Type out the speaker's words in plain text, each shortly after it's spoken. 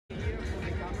Here for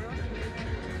the camera,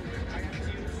 I have to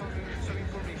use some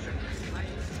information.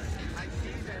 I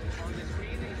see that on the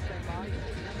screen is standby,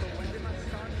 so when the match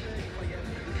starts, if I have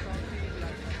to do something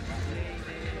like play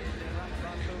the run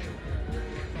button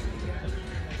or something else,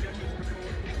 just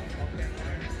record. Okay.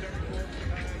 Don't record,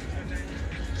 and then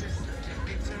just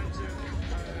in terms of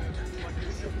like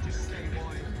you should just stay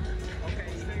wide.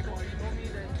 Okay, stay wide. You told me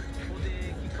that for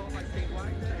the kickoff I stay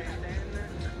wide and then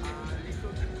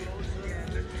little bit close. Yeah,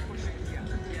 just push it. Yeah,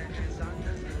 and then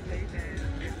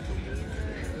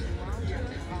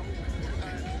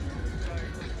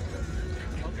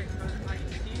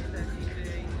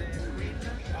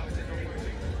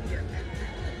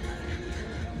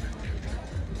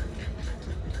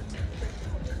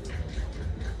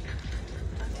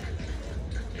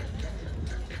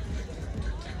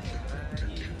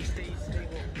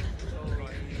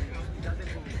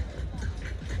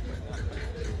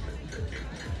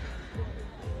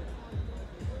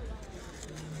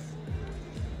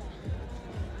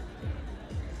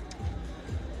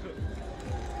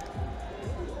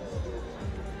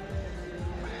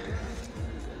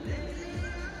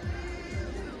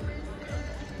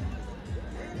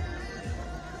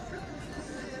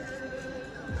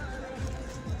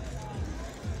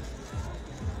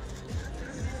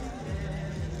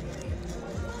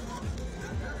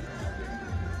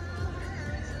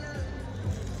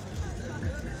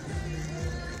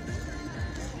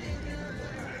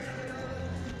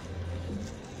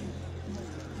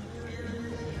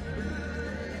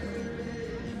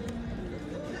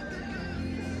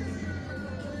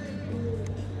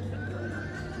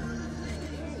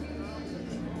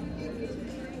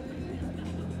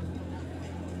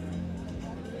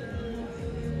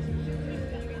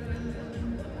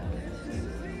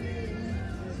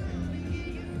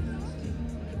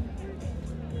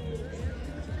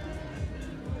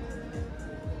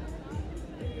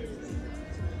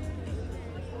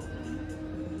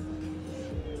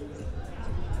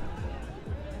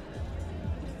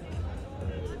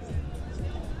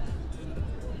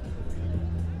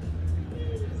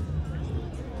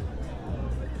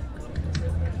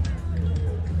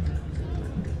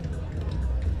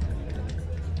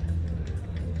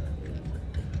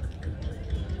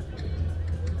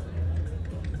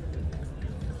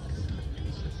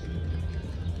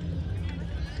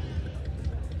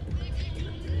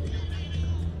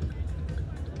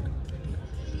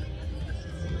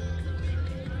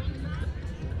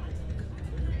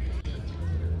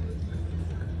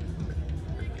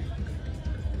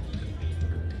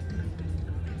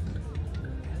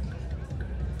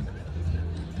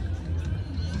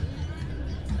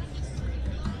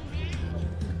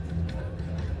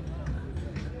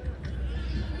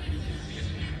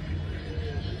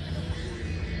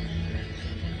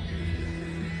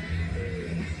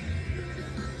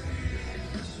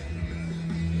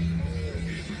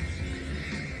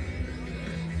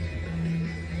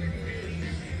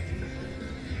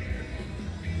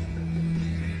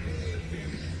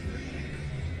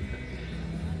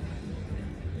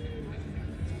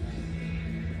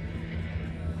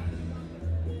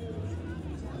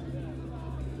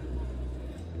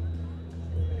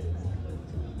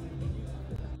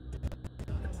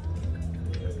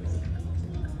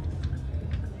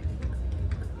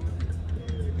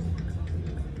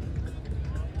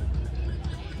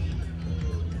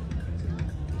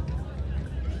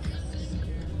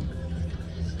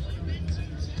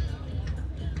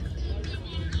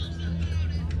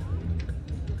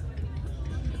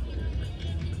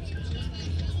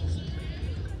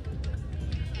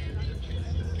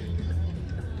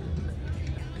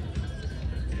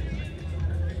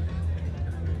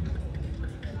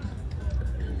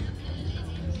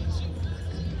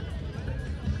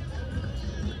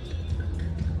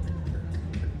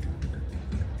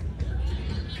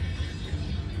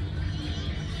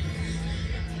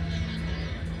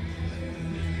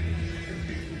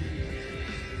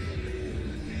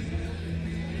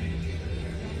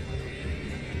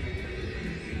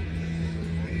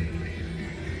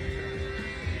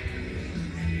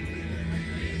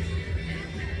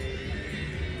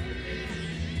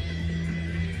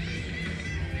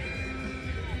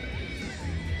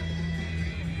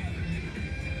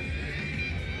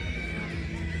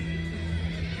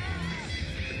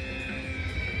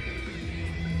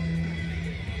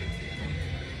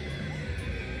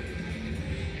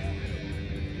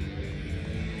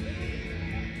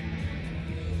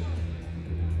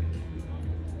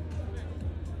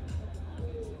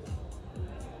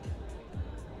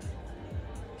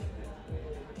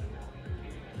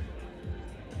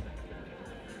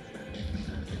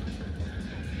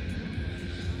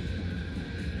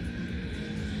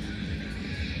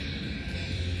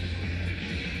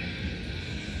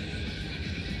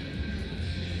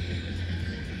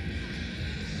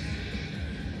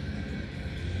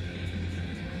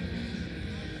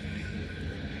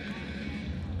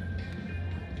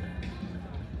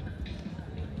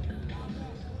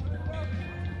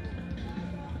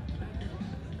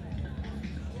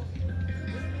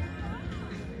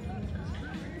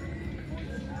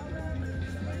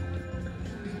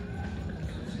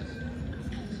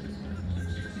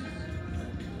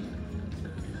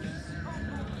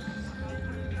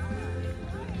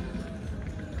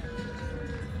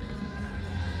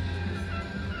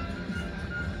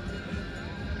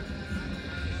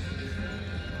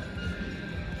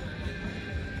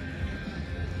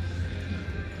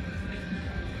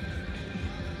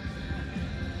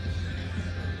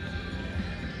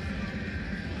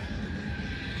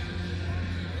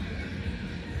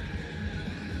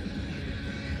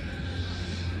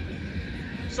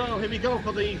So here we go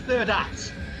for the third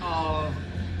act of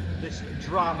this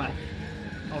drama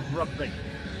of rugby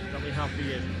that we have for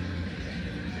you.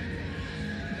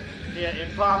 Here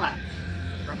in Parma,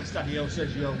 from the Stadio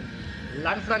Sergio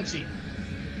Lanfranchi.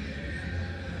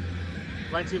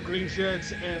 Plenty of green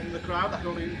shirts in the crowd. I can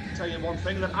only tell you one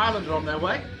thing, that Ireland are on their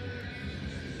way.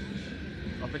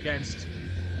 Up against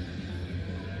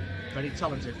very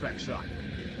talented French side.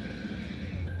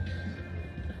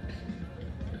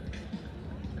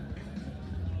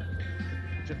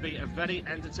 Should be a very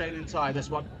entertaining tie, this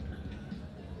one.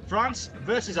 France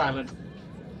versus Ireland.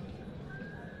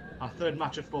 Our third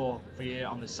match of 4 for you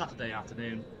on this Saturday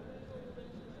afternoon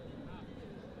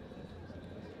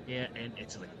here in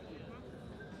Italy.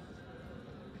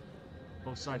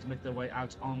 Both sides make their way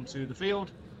out onto the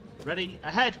field, ready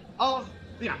ahead of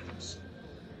the anthems.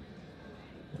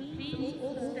 Please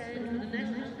all stand for the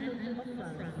national anthem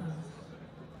of France.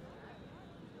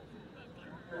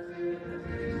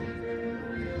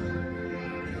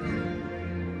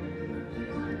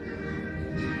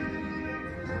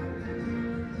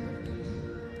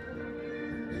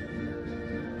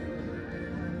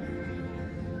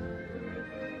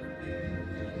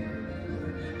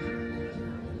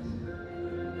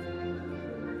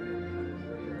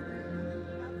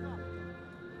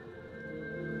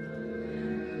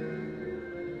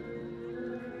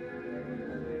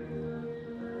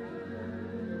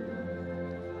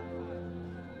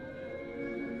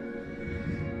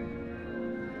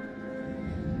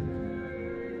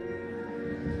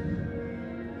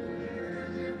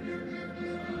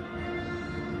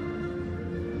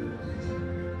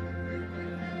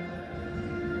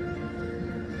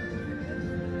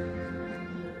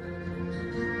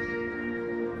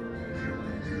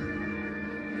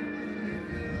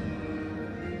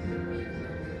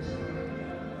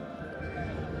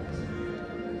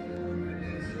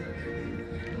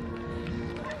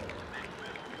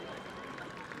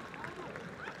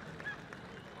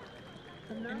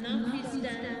 And now please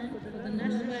stand for the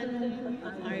national anthem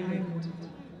of Ireland.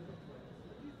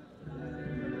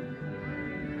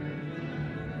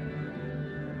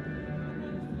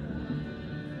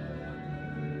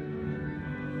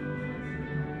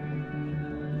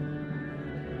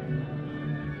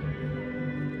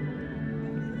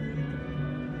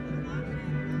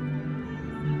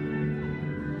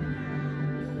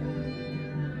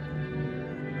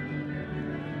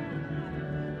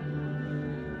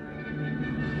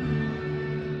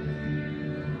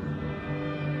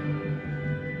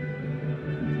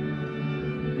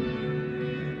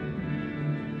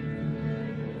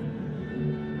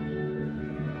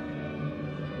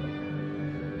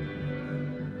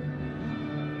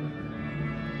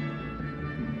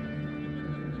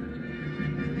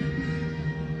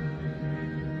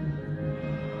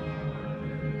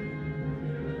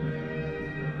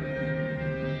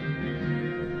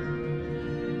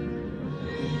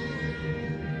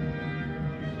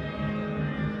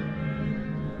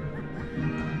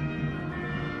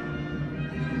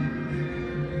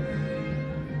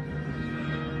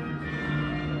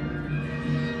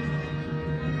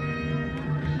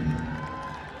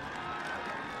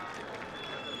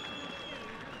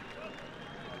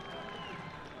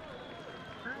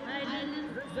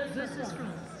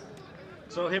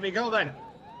 So here we go then.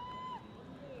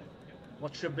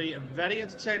 What should be a very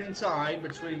entertaining tie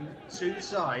between two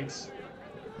sides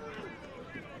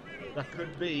that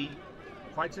could be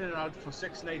fighting it out for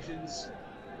Six Nations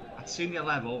at senior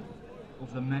level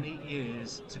over the many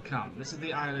years to come. This is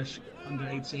the Irish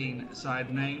Under-18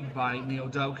 side named by Neil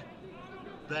Doak,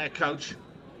 their coach,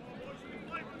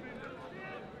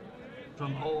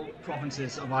 from all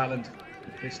provinces of Ireland.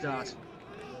 They start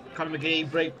Conor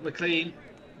McGee, Bray McLean,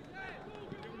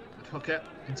 hooker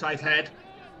and tight head,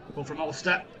 both from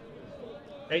Ulster.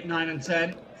 8, 9 and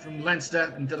 10 from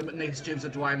Leinster, and Dylan McNeil, James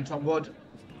O'Dwyer and Tom Wood.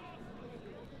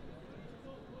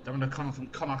 Darren O'Connell from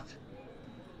Connacht.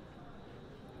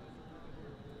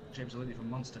 James O'Leary from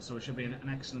Munster, so it should be an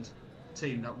excellent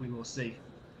team that we will see.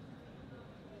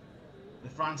 The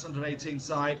France Under-18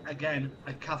 side, again,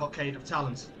 a cavalcade of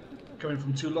talent, coming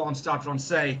from Toulon, Stade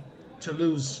Francais,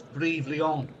 Toulouse, Brive,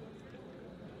 Lyon,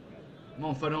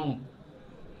 Montferrand,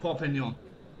 Perpignan,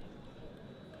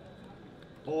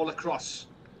 all across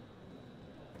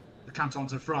the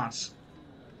cantons of France.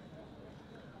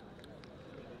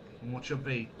 And what should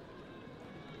be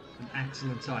an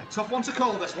excellent tie. Tough one to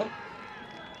call, this one.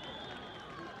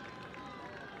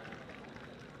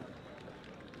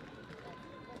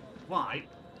 Why?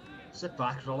 Sit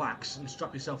back, relax, and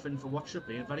strap yourself in for what should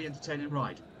be a very entertaining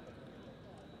ride.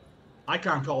 I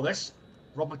can't call this.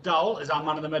 Rob McDowell is our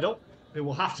man in the middle, who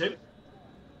will have to.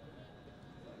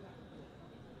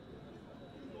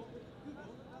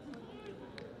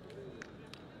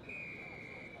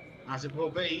 as it will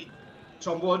be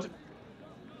Tom Wood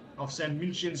of St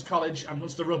Munchin's College and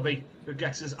Munster Rugby who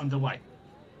gets us underway.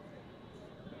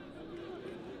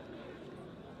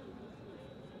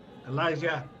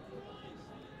 Elijah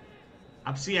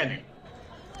Absiene.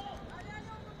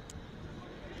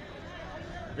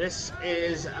 This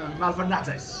is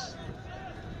Malvernates.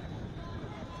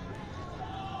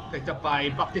 Picked up by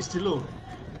Baptiste Tilou.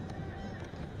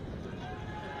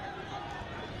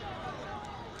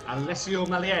 Alessio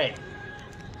Mallier.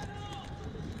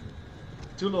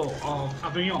 Toulon of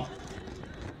Avignon.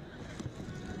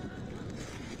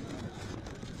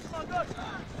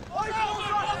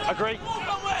 Agree.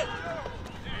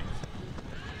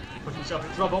 Put himself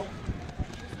in trouble.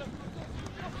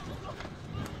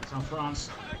 So France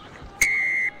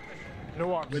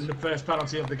No arms. win the first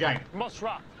penalty of the game. Must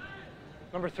wrap.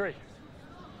 Number 3.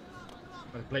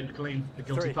 But Blake McLean, the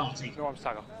guilty 3. party No arms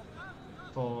tackle.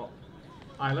 for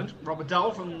Ireland. Robert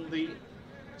Dowell from the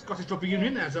Scottish Rugby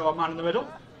Union as our man in the middle.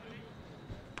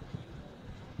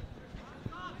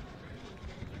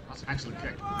 That's an excellent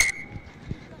kick.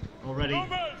 Already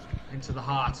into the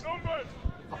heart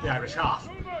of the Irish half.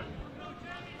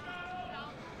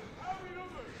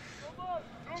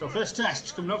 So first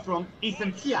test coming up from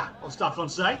Ethan Kia of Stade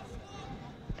Francais.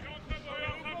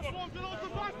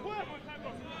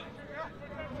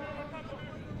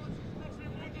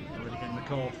 Already getting the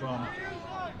call from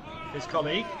his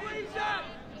colleague,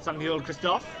 Samuel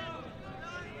Christophe.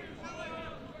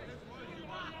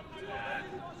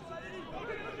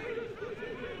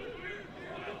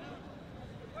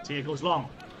 Tia goes long.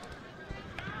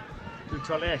 To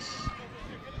Trolles.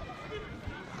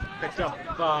 Picked up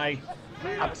by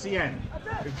Absien,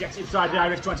 who gets inside the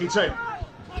Irish 22.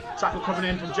 Tackle coming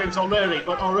in from James O'Leary,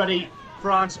 but already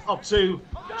France up to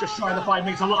just shy of the 5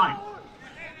 metre line.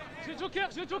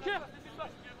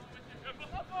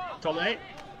 Tollet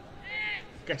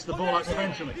gets the ball out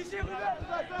eventually.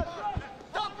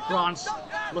 France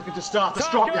looking to start the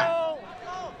strong down.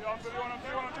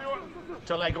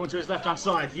 Tollet going to his left hand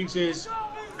side, uses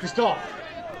Christophe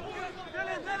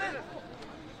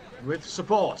with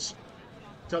support.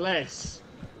 Tolles,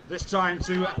 this time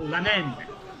to Lanen.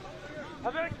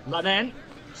 Lanen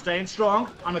staying strong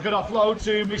and a good offload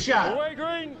to Michel. Away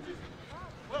green.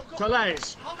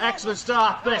 Tolles, excellent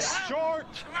start this. Short.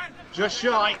 Just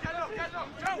shy.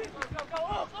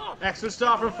 Excellent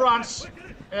start from France.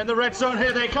 In the red zone,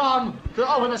 here they come.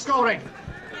 Oh, and they're scoring.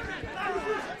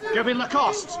 Gavin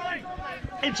Lacoste,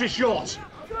 inches short.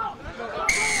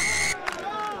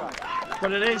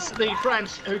 But it is the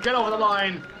French who get over the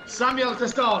line. Samuel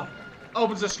Christophe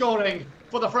opens the scoring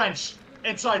for the French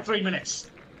inside 3 minutes.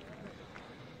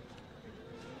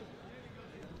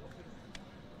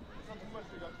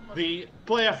 The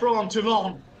player from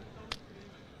Toulon.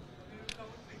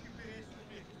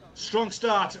 Strong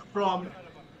start from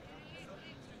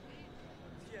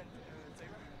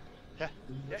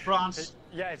France.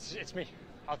 Yeah, it's me.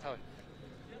 I'll tell you.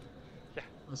 Yeah.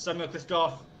 And Samuel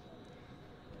Christophe,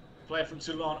 player from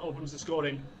Toulon, opens the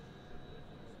scoring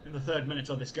in the 3rd minute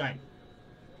of this game.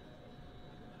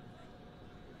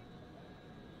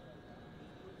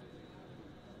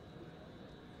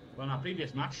 Well, in our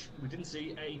previous match, we didn't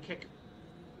see a kick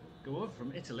go over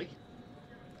from Italy.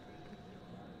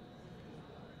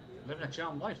 Living a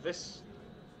charmed life, this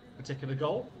particular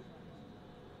goal.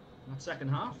 In that second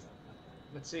half.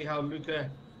 Let's see how Luca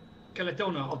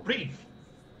Caletona of Brive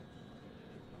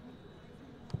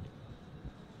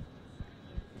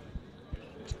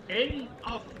in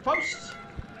off the post.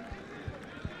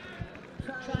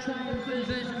 Trial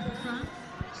conversion for France.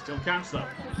 Still counts though.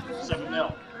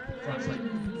 7-0. France lead.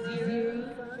 0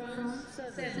 France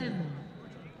 7.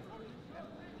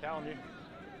 Down you.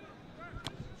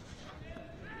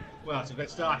 Well, it's a great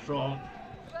start from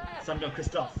Samuel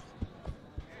Christophe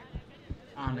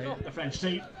and the French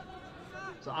team.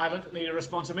 So Ireland need a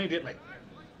response immediately.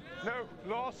 No,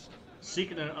 lost.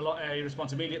 Seeking a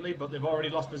response immediately, but they've already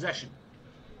lost possession.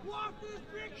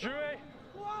 Jouer.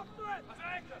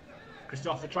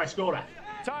 Christophe, the try scorer.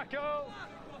 Tackle.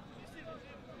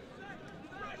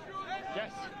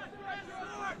 Yes.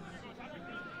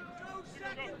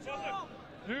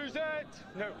 Use it.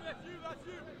 No.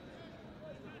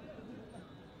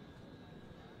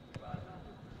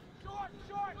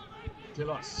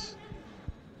 Delos.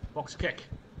 Box kick.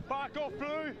 Back off,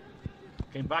 blue.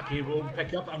 Came back, he will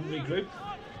pick up and regroup.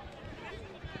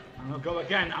 And they'll go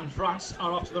again, and France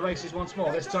are off to the races once more.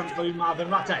 This time for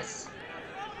Marvin Rates.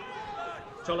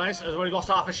 Tolles has already lost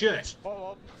half a shirt.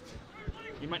 Follow up.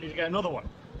 He might need to get another one.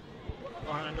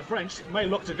 And the French may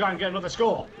look to go and get another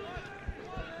score.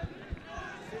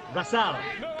 Vassal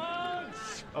No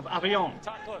hands. of Avignon.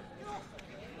 Tackler.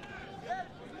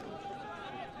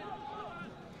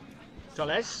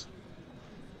 Toles.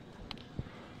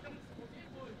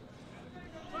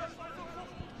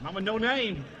 Man with no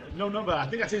name, no number. I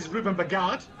think that is Ruben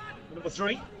Bagard, number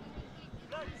 3.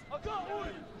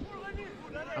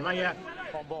 Alaya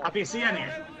Apicieni.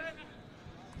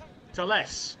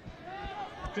 Toles.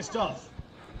 Christophe.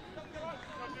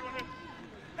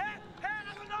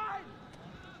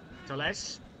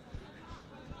 Toles.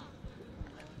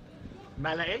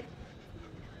 Melee.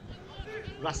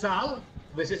 Rassal.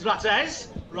 This is Rates.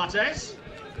 Rates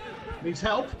needs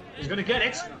help. He's going to get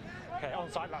it. Okay,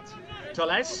 onside, lads.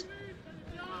 Toles.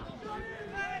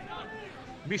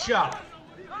 Michel.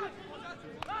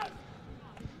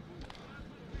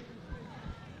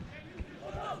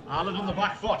 Ireland on the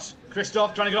back foot.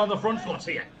 Christophe trying to get on the front foot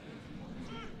here.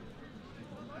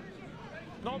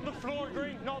 Not on the floor,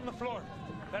 Green. Not on the floor.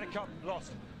 Let it come.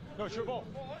 Lost. No, it's your ball.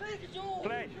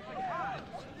 Play.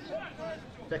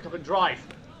 Pick up and drive.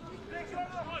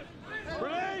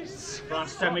 Release.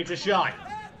 France 10 metres shy.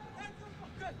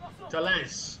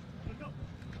 Toles.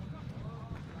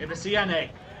 Iviciene.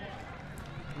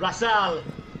 Rassal.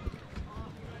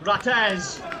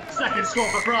 Rates. Second score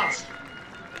for France.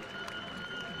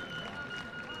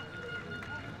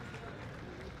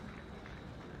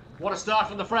 What a start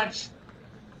from the French.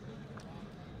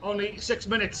 Only 6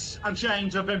 minutes and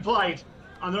change have been played,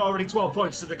 and they're already 12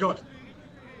 points to the good.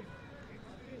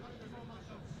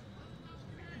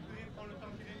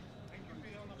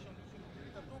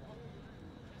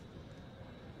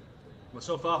 Well,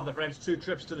 so far for the French, 2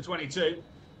 trips to the 22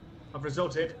 have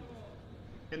resulted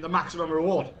in the maximum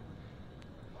reward.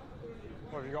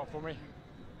 What have you got for me?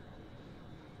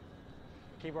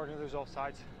 Keep working those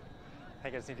offsides. I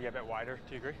think I just need to get a bit wider.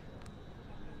 Do you agree?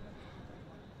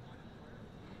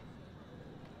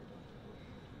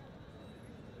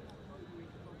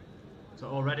 So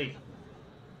already,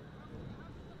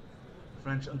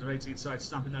 French under-18 side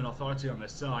stamping their authority on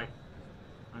this tie,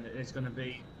 and it is going to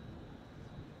be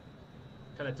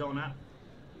Caledona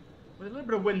with a little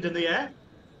bit of wind in the air.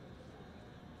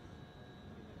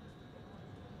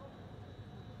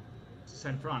 To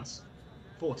send France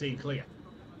 14 clear.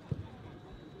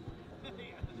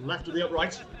 Left of the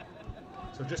upright,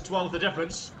 so just 12 the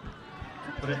difference,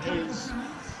 but it is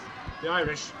the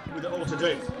Irish with it all to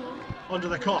do. Under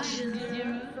the cosh.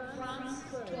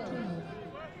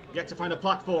 Yet to find a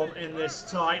platform in this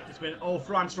tie. It's been all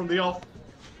France from the off.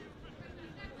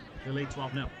 The lead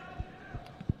 12-0.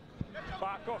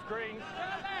 Back off, Green.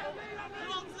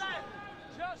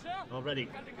 Already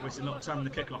wasting a lot of time in the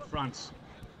kick-off. France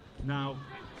now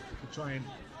to try and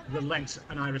relent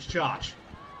an Irish charge.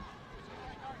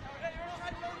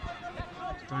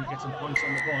 Trying to get some points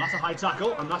on the ball. That's a high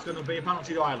tackle, and that's going to be a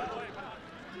penalty to Ireland.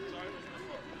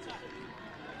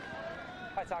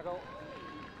 High tackle.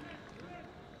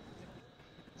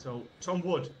 So Tom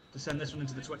Wood to send this one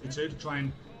into the 22 to try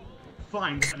and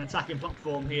find an attacking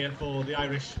platform here for the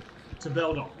Irish to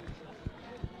build on.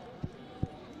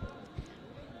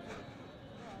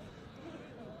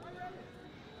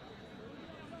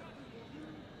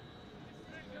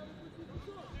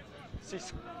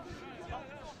 Cease.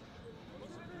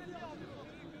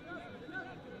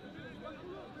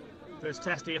 First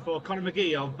test here for Conor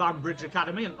McGee of Banbridge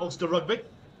Academy and Ulster Rugby.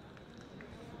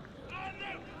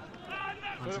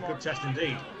 That's a good test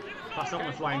indeed. Pass on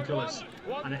the flying colours.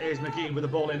 And it is McGee with the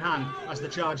ball in hand as the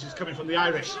charge is coming from the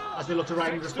Irish. As they look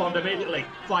around and respond immediately.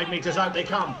 5 metres out they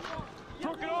come.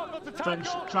 French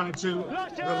trying to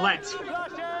relent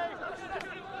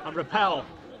and repel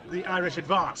the Irish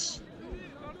advance.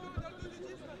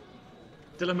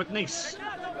 Dylan McNeice.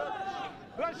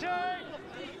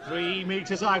 3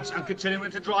 metres out and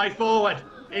continuing to drive forward.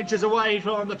 Inches away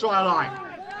from the try line.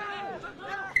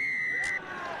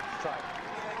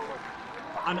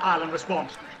 And Ireland respond.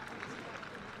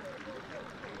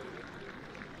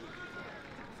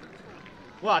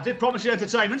 Well, I did promise you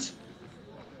entertainment.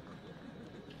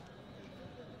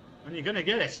 And you're going to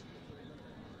get it.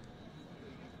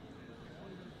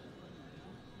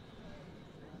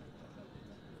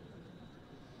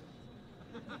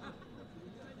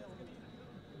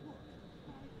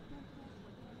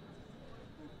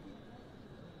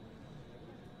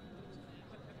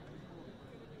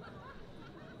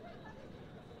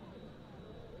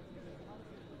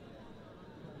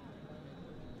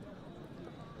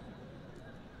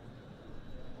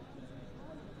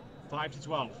 Five to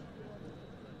 12.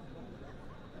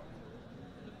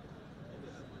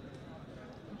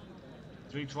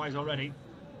 Three tries already,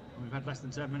 and we've had less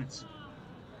than 10 minutes.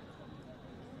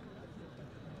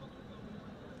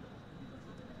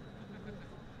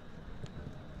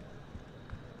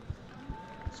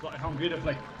 Slotted home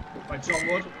beautifully by Tom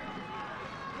Wood.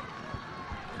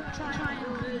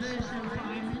 triangle version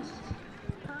requirement.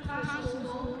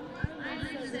 Possible.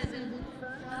 Ireland 7,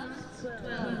 France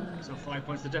 12. So 5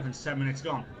 points the difference, 10 minutes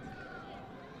gone.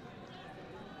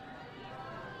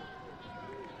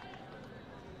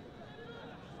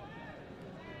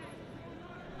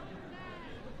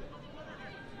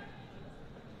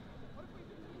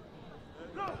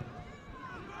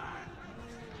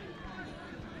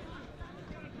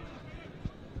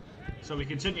 So we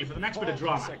continue for the next bit of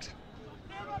drama. 6.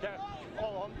 Get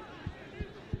all on.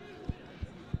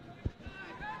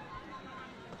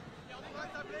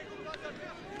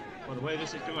 Well, the way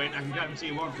this is going, I can guarantee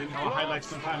you one thing, our highlights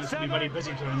compilers will be very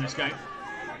busy during this game.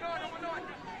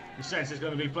 The sense there's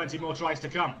going to be plenty more tries to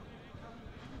come.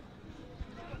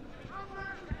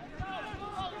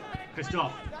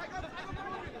 Christophe.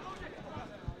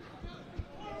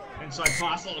 Inside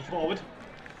pass, little forward.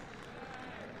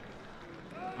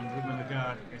 And Ruben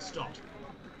Lagarde is stopped.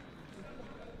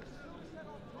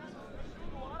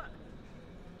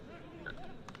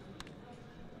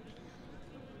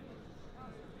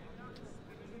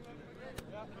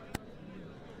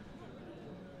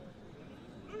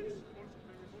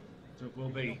 So it will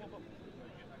be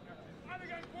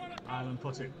Ireland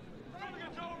put it.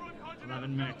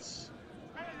 11 minutes.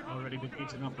 Already been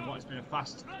eaten up in what has been a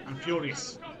fast and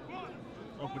furious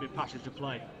opening passage to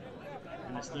play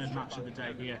in this third match of the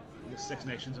day here in the Six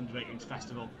Nations Under-18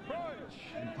 Festival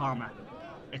in Parma,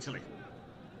 Italy.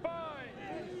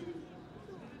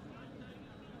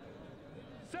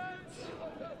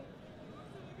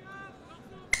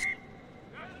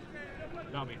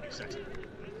 That'll be reset.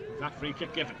 That free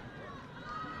kick given.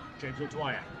 James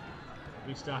O'Dwyer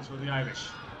restarts with the Irish.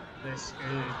 This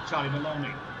is Charlie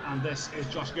Maloney, and this is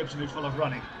Josh Gibson, who's full of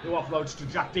running, who offloads to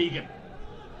Jack Deegan.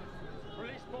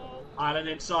 Ireland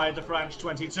inside the French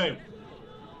 22.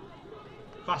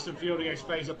 Fast and furious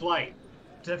phase of play.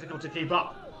 Difficult to keep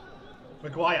up.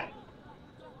 Maguire.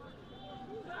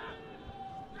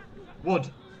 Wood.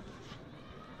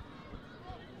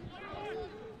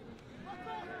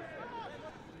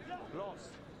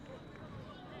 Lost.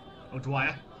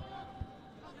 O'Dwyer.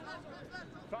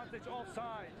 Advantage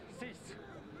offside. Cease.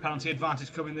 Penalty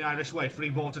advantage coming the Irish way. Free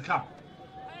ball to come.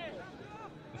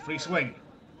 A free swing.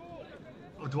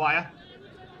 O'Dwyer.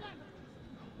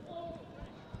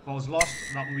 Ball's lost.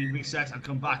 That will be reset and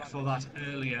come back for that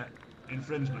earlier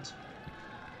infringement.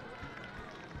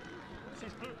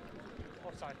 Cease blue.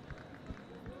 Offside.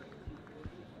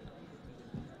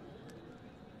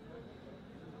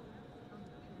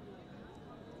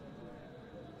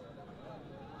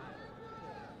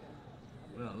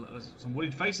 Well, there's some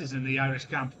worried faces in the Irish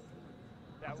camp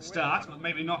at the start, but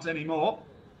maybe not anymore.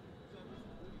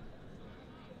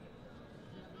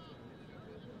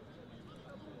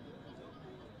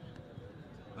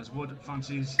 As Wood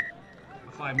fancies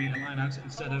a 5-metre line out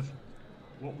instead of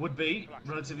what would be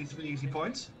relatively 3 easy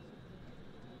points.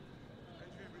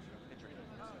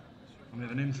 And we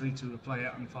have an injury to a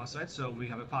player on the far side, so we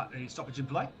have a stoppage in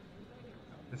play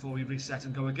before we reset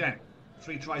and go again.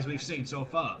 3 tries we've seen so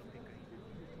far.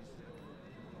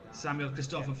 Samuel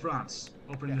Christophe of France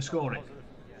opening the scoring,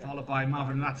 followed by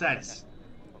Marvin Latez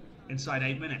inside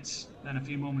 8 minutes. Then a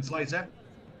few moments later,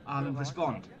 Ireland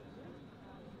respond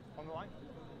On the line.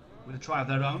 with a try of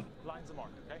their own. Line's the mark,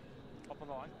 okay? Up on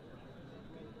the line.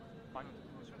 Fine.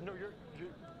 No, you're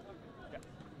yeah.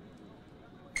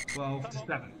 12 to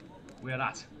 7. We are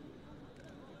at.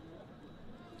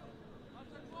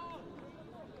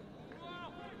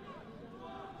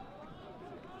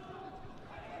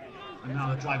 And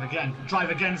now the drive again. The drive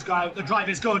again, Sky. The drive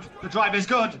is good. The drive is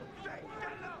good.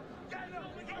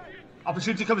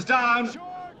 Opportunity comes down.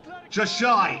 Just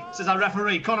shy, says our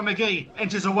referee. Conor McGee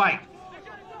inches away.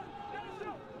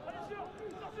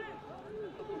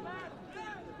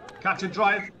 Catch and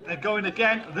drive. They're going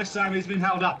again. This time he's been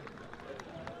held up.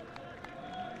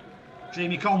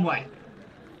 Jamie Conway.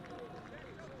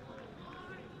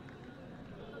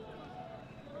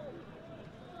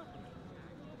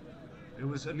 It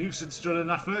was a nuisance during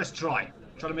that first try.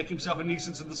 Trying to make himself a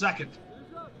nuisance in the second.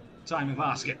 Timing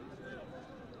basket.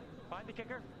 Find the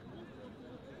kicker.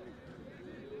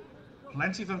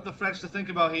 Plenty for the French to think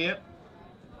about here.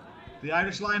 The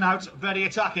Irish line out, very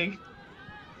attacking.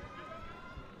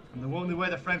 And the only way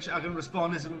the French are going to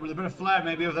respond is with a bit of flair,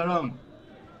 maybe of their own.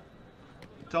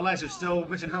 Toles is still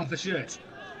missing half the shirt.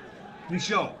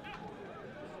 Michaud.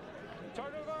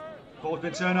 Turnover. Ball's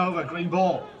been turned over, green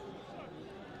ball.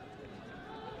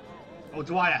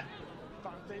 O'Dwyer.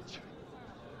 Advantage.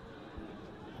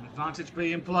 An advantage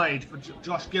being played for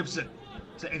Josh Gibson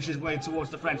to inch his way towards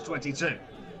the French 22.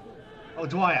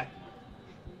 O'Dwyer.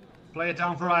 Play it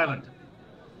down for Ireland.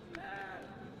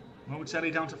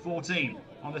 Momentarily down to 14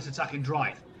 on this attacking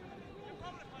drive.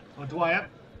 O'Dwyer.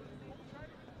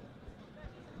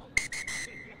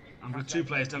 And with 2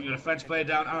 players down, you've got a French player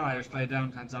down and an Irish player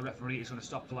down, and our referee is going to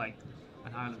stop play,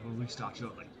 and Ireland will restart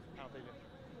shortly.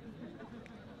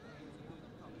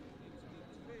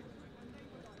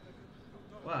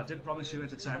 Well, I did promise you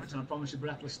entertainment, and I promised you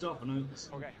breathless stuff, and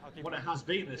what it has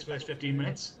been this first 15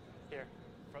 minutes. Here,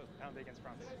 penalty against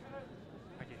France.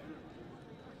 Thank you.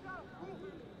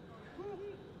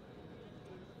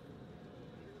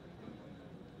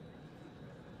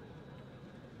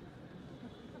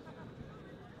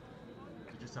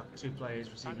 You just have 2 players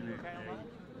receiving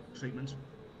a treatment.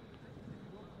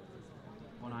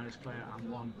 1 Irish player and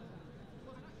 1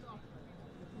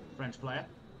 French player.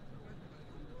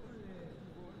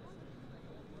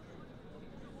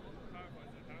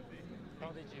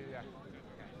 Penalty to you, yeah.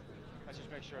 Okay. Let's just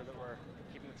make sure that we're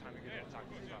keeping the timing good and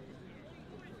talking as well.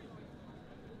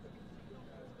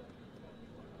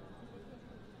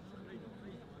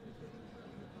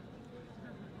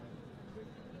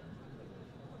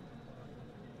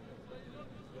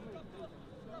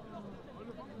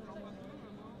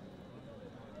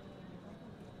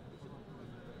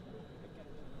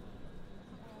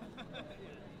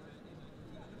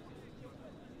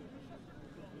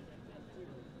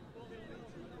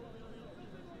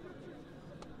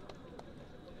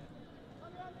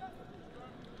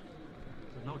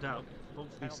 No doubt,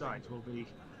 both of these sides will be.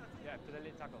 Yeah, for the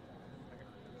lead tackle.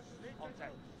 Okay. On 10.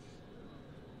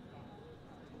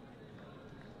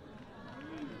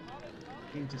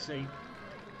 Keen to see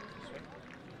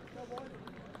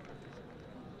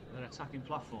their attacking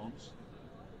platforms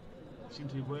seem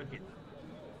to be working.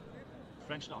 The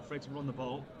French not afraid to run the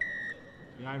ball.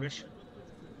 The Irish,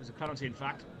 there's a penalty in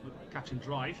fact, catch and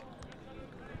drive.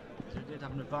 They did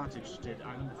have an advantage, did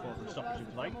Ireland, before the stoppage in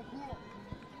play.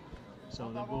 So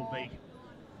there will be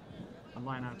a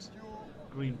line-out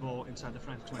green ball inside the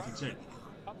French 22.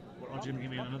 Roger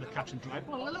giving another catch and drive.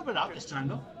 Well, a little bit out this time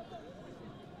though.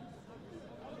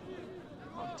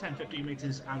 10-15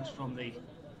 metres out from the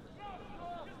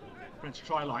French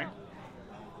try line.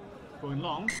 Going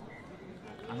long,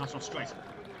 and that's not straight.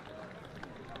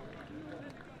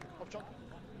 Option.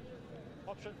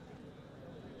 Option.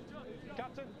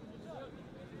 Captain.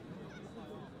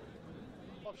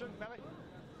 Option, Melly.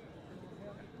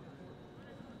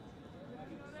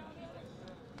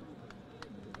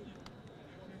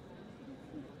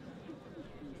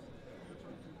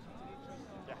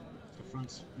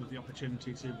 France with the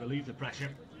opportunity to relieve the pressure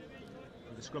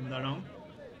with a scrum of their own.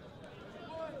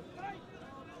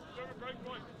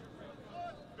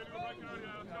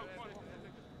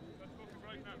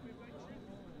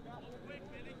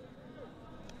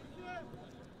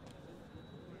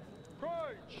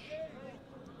 Approach.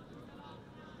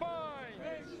 Bind.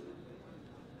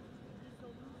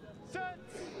 Set.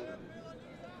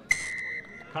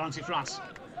 Penalty France.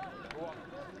 Walk.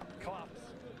 Collapse.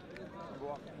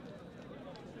 Walk.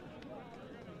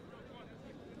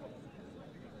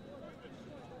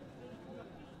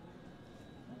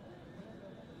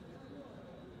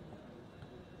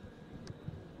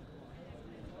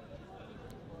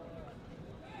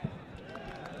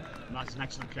 And that's an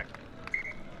excellent kick.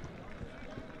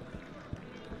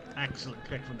 Excellent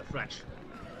kick from the French.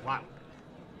 Wow.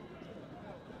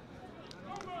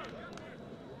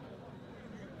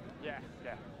 Yeah.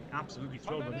 Absolutely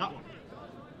thrilled with that one.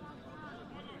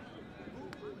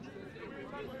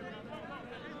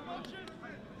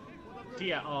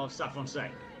 Tia of Stade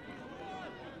Francais.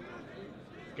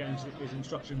 Getting his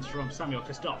instructions from Samuel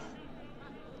Christophe.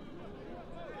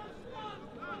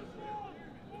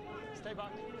 Stay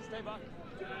back. Stay back.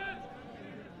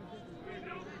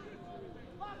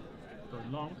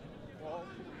 Going long.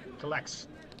 Collects.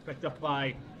 Picked up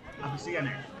by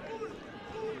Abisiene.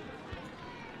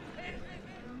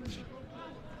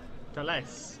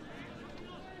 Thalès.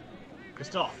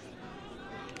 Christophe.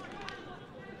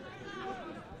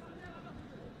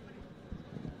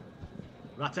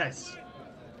 Rates.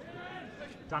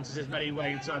 Dances his merry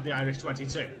way inside the Irish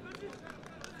 22.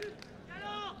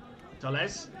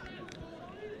 Thalès.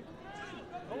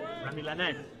 Remy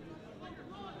Lenin.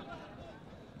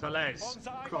 Thalès.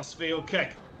 Crossfield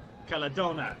kick.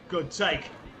 Caladona. Good take.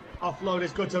 Offload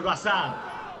is good to Rassal.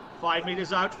 5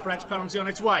 metres out. French penalty on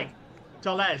its way.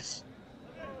 Thalès.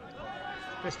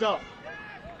 Christophe.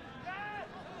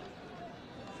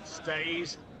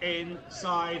 Stays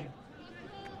inside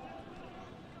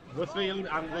the field,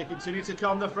 and they continue to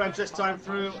come, the French, this time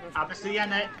through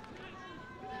Abisiene.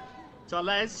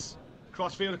 Thalès.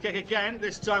 Crossfield kick again,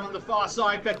 this time on the far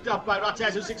side, picked up by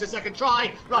Rates, who seeks a second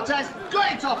try. Rates,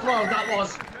 great offload that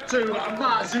was to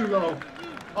Marzullo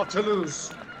of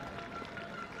Toulouse.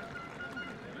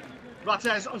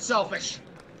 Rattez unselfish.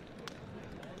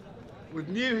 We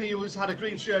knew he had a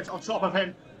green shirt on top of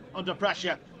him under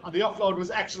pressure, and the offload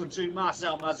was excellent to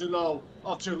Marcel Marzullo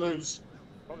of Toulouse.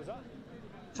 What was that?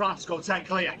 France go 10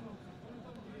 clear.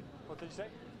 What did you say?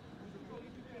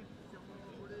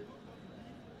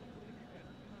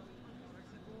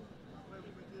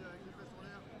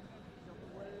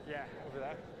 Yeah, over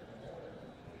there.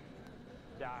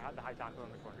 Yeah, I had the high tackle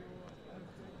in the corner.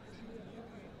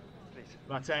 Please.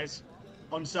 Rattez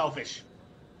unselfish.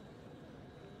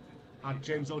 And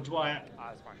James O'Dwyer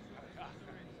That's fine.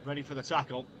 ready for the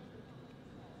tackle.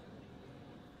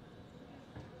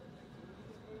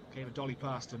 Gave a dolly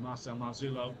pass to Marcel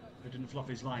Marzullo, who didn't fluff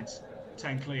his lines.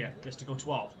 10 clear, gets to go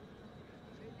 12.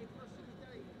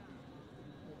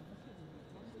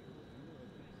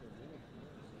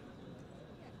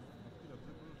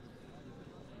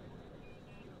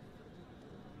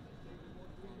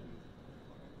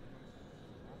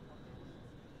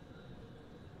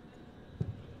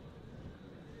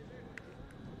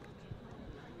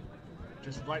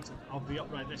 Just right of the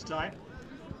upright this time.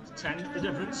 It's 10 the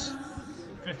difference.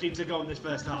 15 to go in this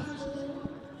first half.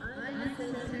 France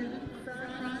 17.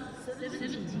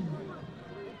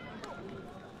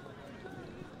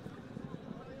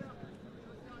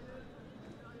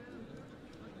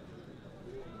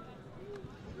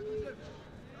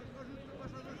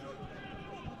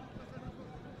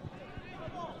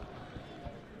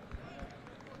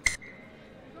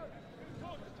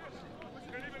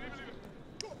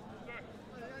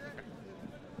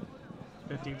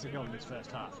 To go in this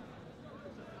first half.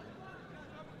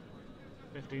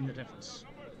 15 the difference.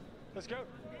 Let's go.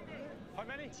 How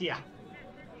many? Yeah.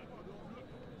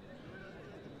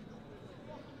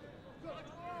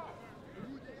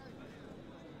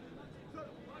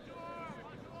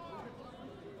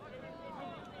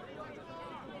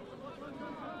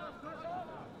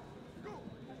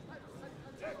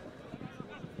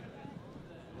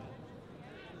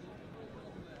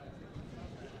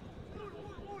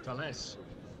 Tales.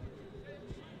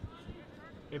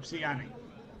 Ipsiani.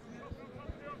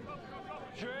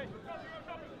 Jouer.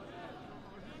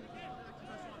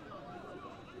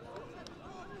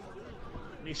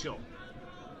 Michaud.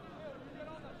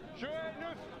 Jouer,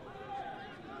 neuf.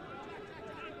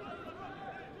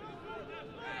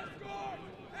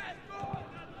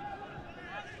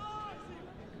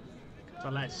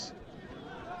 Tales.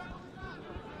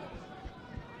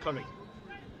 Curry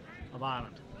of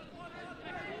Ireland.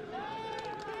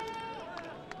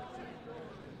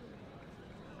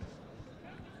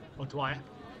 O'Dwyer.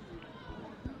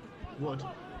 Wood.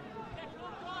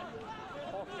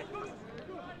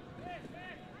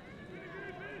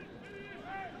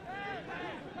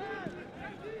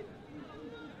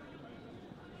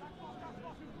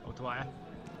 O'Dwyer.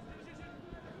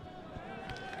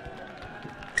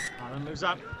 Alan moves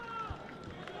up.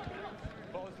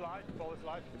 Ball is live, ball is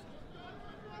live.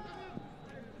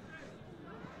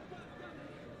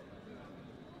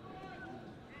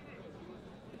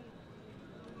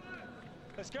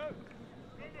 Let's go.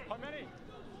 How many?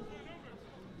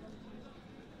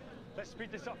 Let's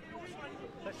speed this up.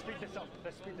 Let's speed this up.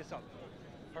 Let's speed this up.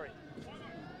 Hurry.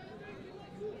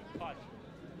 5.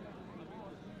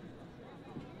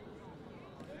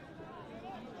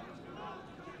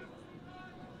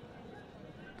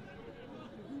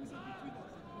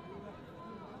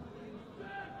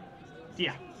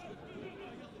 Yeah.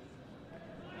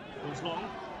 Goes long.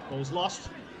 Ball's lost.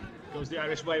 Goes the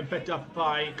Irish way and picked up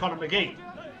by Conor McGee.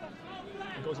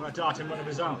 He goes on a darting run of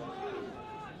his own.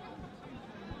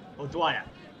 O'Dwyer.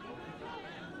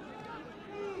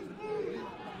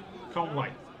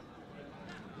 Conway.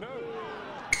 No.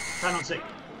 Penalty.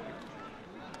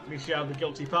 Michel, the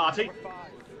guilty party. 5.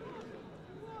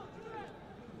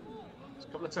 There's a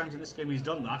couple of times in this game he's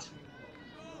done that.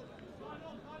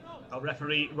 Our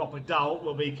referee, Robert Dowell,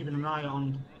 will be keeping an eye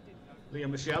on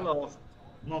Liam Michel of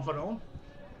Montferrand.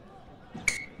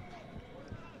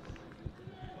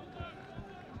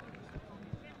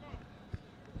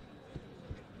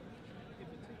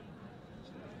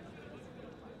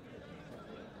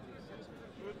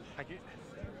 Thank you.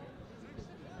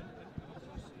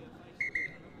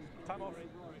 Time off.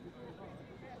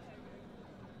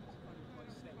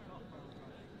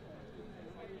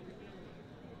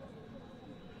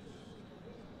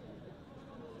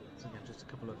 So again, just a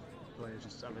couple of players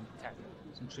just having 10.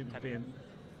 some treatment being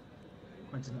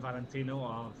Quentin Valentino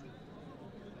of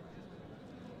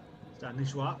Stade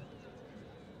Niçois.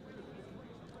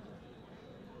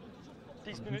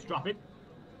 10 minutes. Drop it.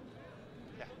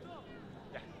 Yeah.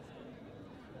 Yeah.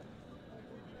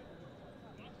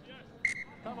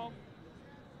 Come on.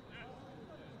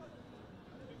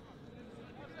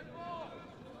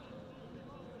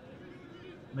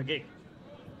 McGee.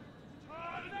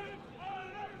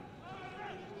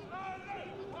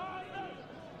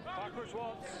 Backwards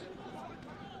once.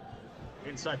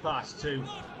 Inside pass to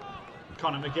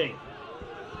Conor McGee.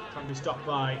 Trying to be stopped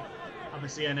by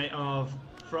Abessiene of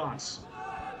France.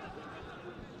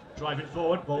 Driving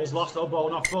forward, ball's lost though, ball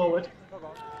not forward.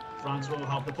 France will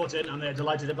have the put in and they're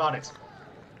delighted about it.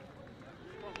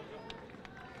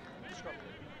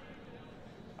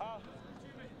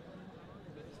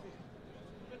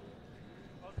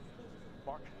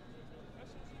 Mark.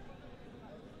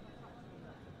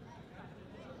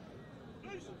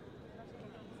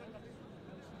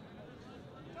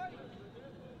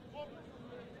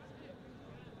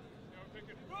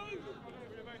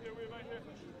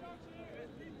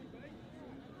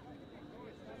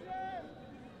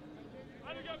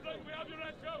 We have your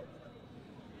red, go!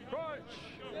 Crunch!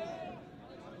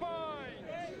 Bind!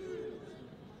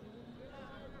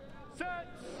 Set!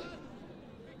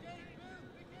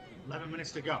 11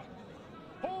 minutes to go.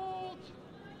 Hold!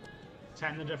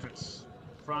 10 the difference.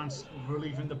 France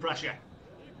relieving the pressure.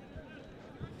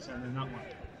 Sending that one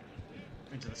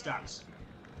into the stands.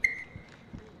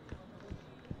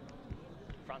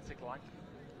 France take the line.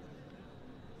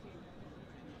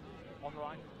 On the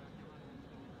line.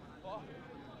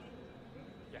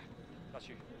 Yeah, that's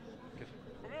you. Good.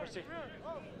 Mercy.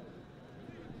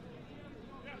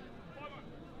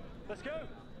 Let's go.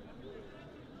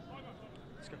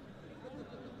 Let's go.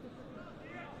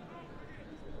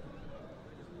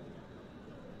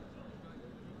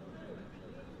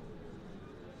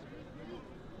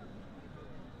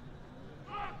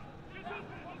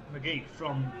 McGee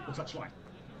from the touchline.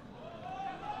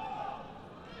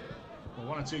 Well,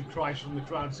 one or two cries from the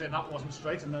crowd saying that wasn't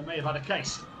straight and they may have had a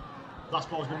case. Last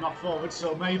ball's been knocked forward,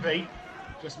 so maybe,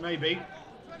 just maybe,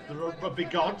 the rugby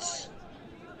gods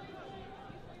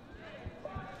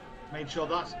made sure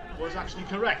that was actually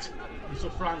correct. And so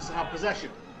France to have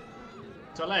possession.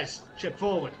 Tellez, chip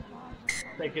forward,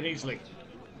 taken easily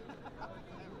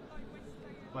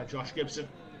by Josh Gibson.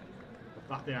 But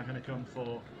back there, I'm going to come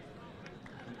for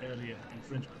an earlier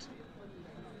infringement.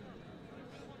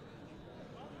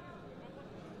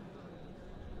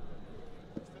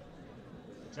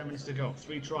 Ten minutes to go.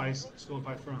 3 tries scored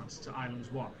by France to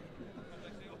Ireland's 1.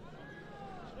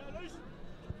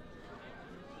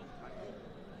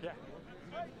 Yeah.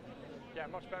 Yeah,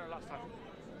 much better last time.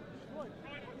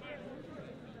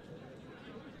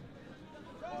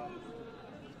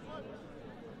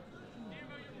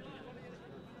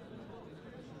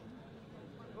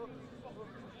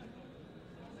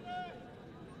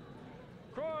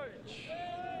 Crunch!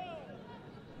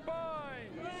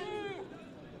 Bind!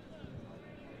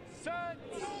 Set!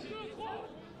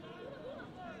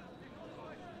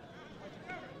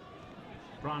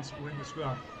 France win the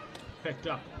scrum. Picked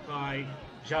up by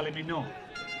Jaliminon.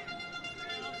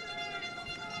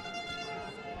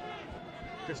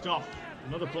 Christophe,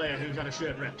 another player who's had a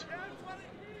shirt ripped.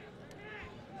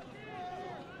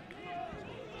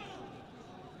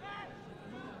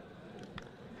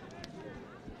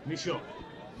 Michaud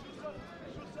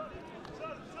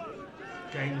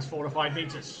gains 4 or 5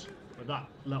 metres with that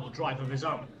little drive of his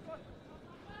own.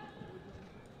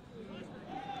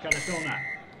 Caratona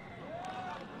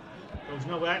goes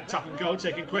nowhere, tap and go,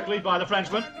 taken quickly by the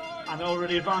Frenchman, and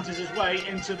already advances his way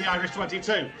into the Irish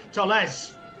 22.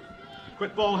 Tellez,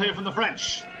 quick ball here from the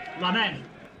French. Lanen,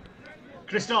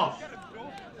 Christophe.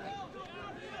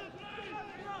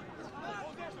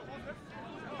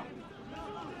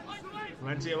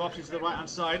 Plenty of options to the right hand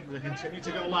side, they continue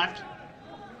to go left.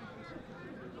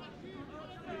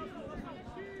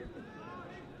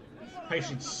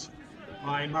 Patience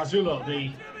by Marzullo,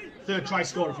 the 3rd try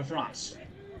scorer for France.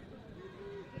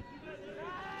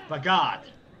 Bagard.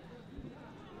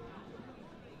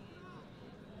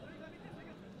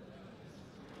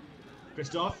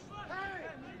 Christophe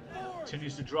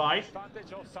continues to drive.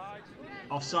 Advantage offside.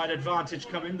 Offside advantage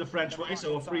coming the French way,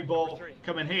 so a free ball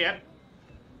coming here.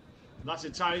 That's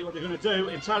entirely what they're going to do.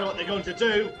 Entirely what they're going to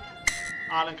do.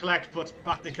 Ireland collect, but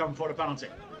back they come for a penalty.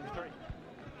 3.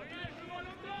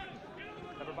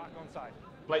 Never back on side.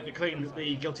 Blake McLean,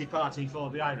 the guilty party for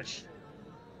the Irish.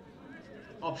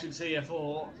 Options here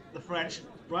for the French,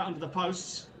 right under the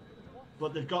posts,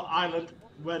 but they've got Ireland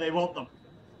where they want them,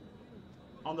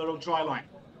 on their own try line.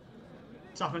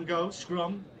 Tap and go,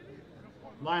 scrum,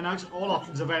 line out, all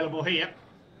options available here.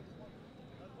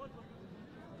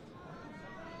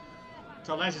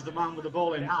 Tellez is the man with the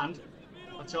ball in hand.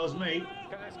 That tells me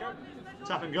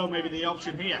tap and go may be the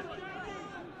option here.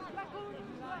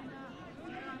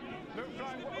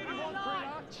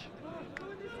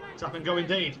 Tap and go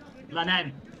indeed.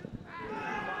 Lennon.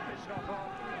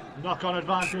 Knock-on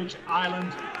advantage.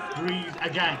 Ireland breathe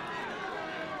again.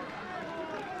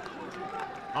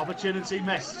 Opportunity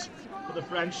missed for the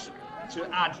French to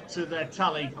add to their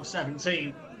tally of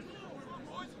 17.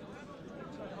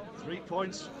 3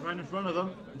 points right in front of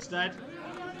them instead.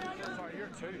 Sorry, you're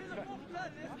 2.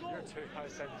 You're 2. I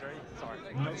said 3. Sorry.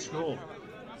 No score.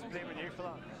 I was blaming you for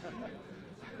that.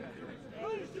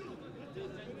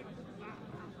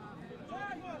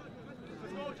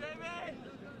 Let's go, Jamie!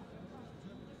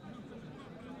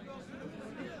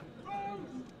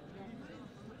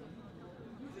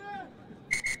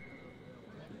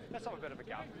 Let's have a bit of a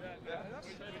gap.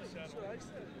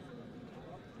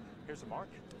 Here's the mark.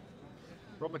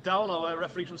 Rob McDowell, our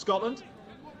referee from Scotland.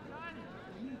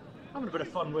 Having a bit of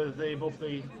fun with both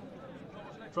the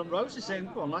front rows. He's saying,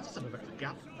 go on lads, let's have a bit of a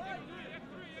gap.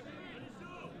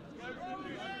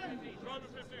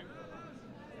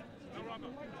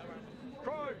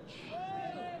 Crouch.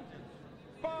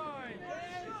 Bind.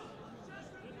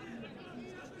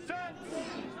 Set.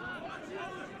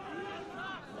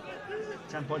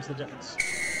 10 points the difference.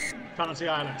 Penalty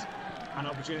Ireland. An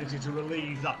opportunity to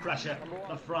relieve that pressure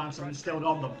that France have instilled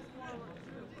on them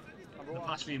in the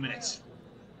past few minutes.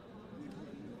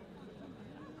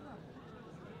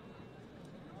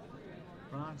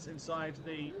 France inside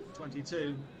the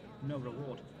 22, no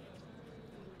reward.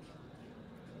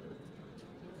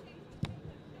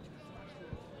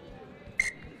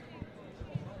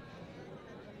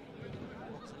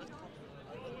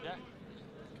 Yeah.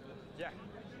 Yeah.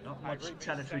 Not much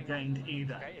territory gained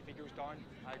either. Okay, if he goes down,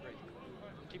 I agree.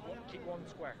 Keep one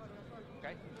square.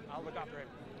 Okay, I'll look after him.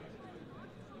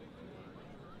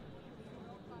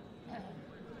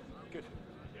 Good.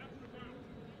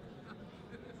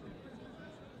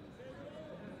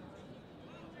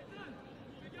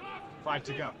 Five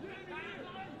to go.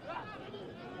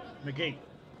 McGee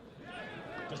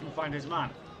doesn't find his man.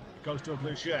 Goes to a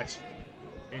blue shirt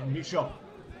in Michaud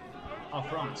of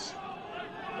France.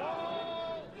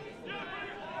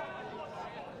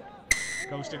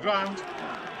 Goes to ground,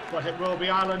 but it will be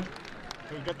Ireland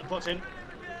who get the put in.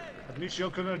 But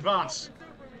Michaud can advance.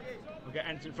 Will get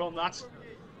anything from that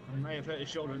and may have hurt his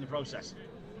shoulder in the process.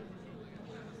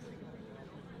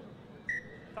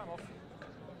 Time off.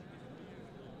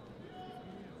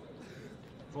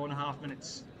 4.5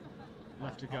 minutes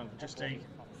left to go. Just a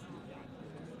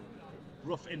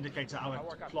rough indicator,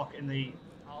 our clock in the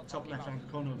top left-hand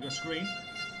corner of your screen.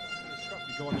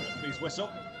 You go on the referee's whistle.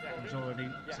 He's already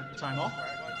set the time off.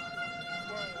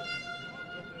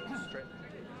 Straight.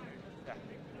 Yeah.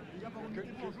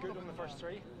 Good on the first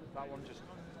 3. That one just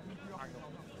angle.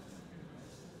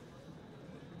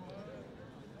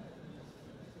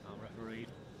 Our referee,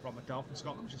 Rob McDowell from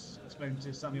Scotland, just explained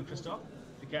to Samuel Christophe,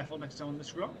 be careful next time on the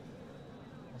scrum.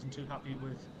 Wasn't too happy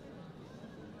with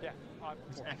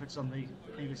his efforts on the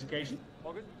previous occasion.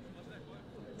 All good.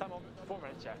 Time on. 4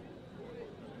 minutes, yeah.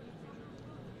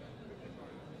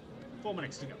 4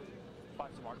 minutes to go.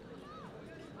 5 to mark.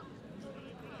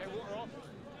 Okay, water off.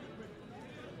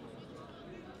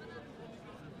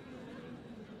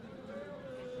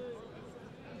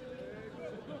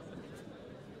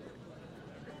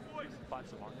 Five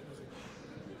to mark.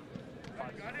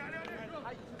 5 to mark.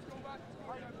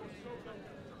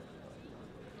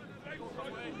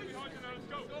 Behind you now, let's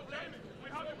go. We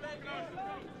have it, let's go.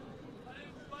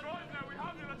 Right now, we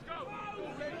have it, let's go.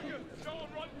 Show him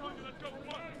right behind you, let's go. Come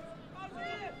on.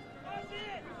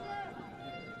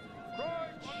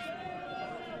 Crouch.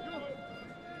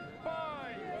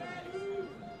 Bind.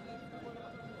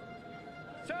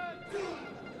 Set.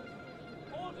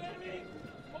 Hold, Jamie.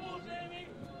 Hold, Jamie.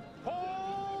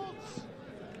 Holds.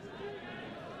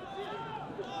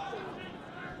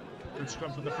 Good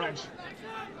scrum from the French.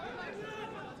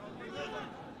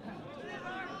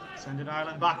 Sending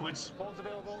Ireland backwards. Balls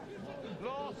available.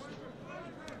 Lost.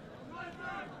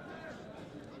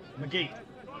 McGee.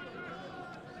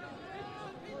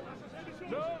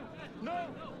 No.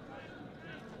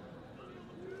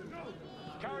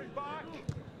 Carried back.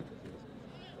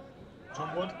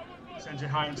 Tom Wood sends it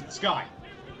high into the sky.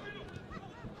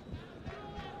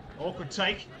 Awkward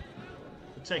take,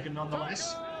 but taken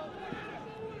nonetheless.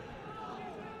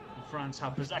 And France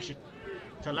have possession.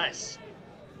 Telles.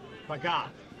 Bagard.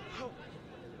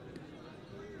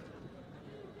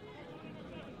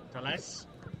 Telles.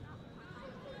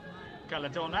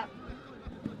 Caladona.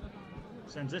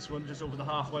 Sends this one just over the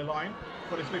halfway line,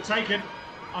 but it's been taken,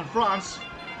 and France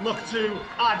look to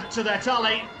add to their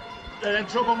tally. They're in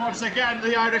trouble once again,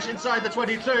 the Irish inside the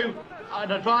 22.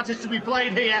 An advantage to be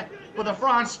played here, but the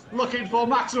France looking for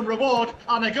maximum reward,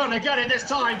 and they're going to get it this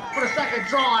time for a second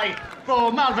try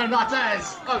for Melvin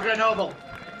Rattez of Grenoble.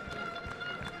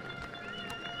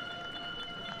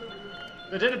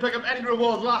 They didn't pick up any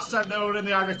reward last time they were in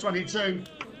the Irish 22.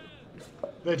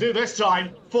 They do this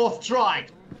time. Fourth try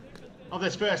of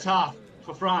this first half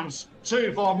for France.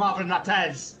 2 for Melvin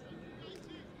Rattez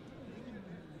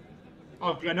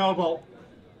of Grenoble.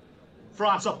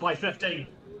 France up by 15.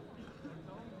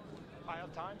 I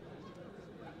have time.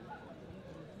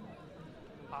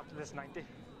 After this 90.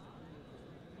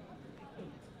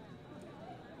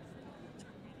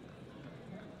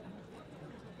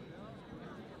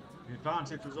 The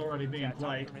advantage was already being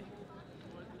played.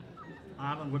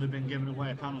 Ireland would have been given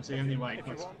away a penalty anyway,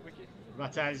 but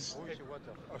Rattez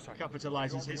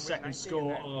capitalises his second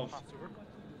score of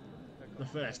the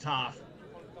first half.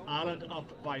 Ireland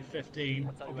up by 15,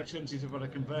 opportunities for a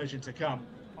conversion to come.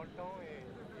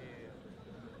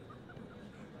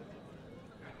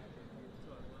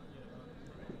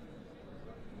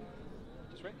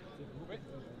 Just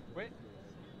wait.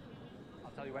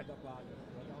 I'll tell you when.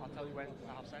 I'll tell you when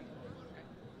I have sent. Okay.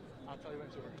 I'll tell you when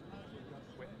it's over.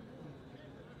 Wait.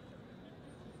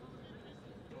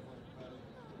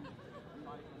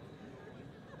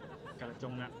 Kind of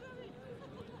done that.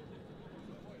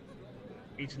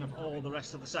 Eating up all the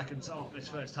rest of the seconds of this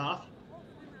first half.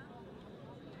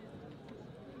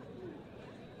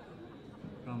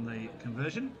 From the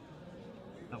conversion,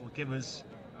 that will give us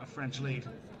a French lead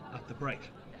at the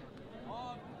break.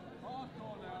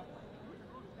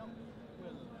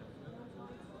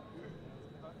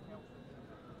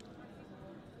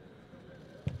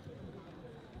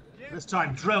 This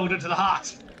time drilled into the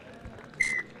heart.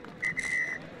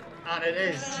 And it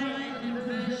is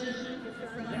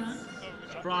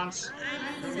France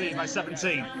lead by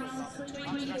 17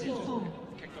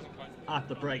 at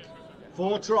the break.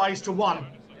 4 tries to 1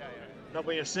 that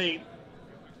we have seen.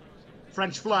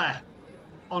 French flair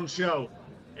on show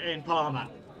in Parma.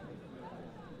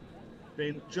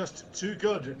 Been just too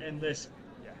good in this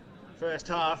first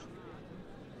half.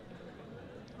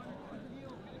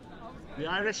 The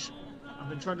Irish have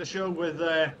been trying to show with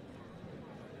their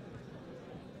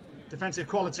defensive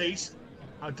qualities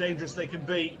how dangerous they can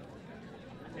be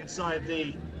inside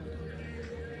the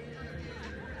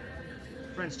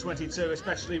French 22,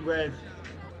 especially with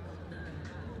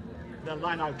their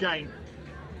line-out game,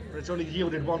 but it's only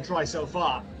yielded 1 try so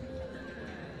far.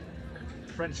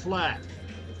 French flair,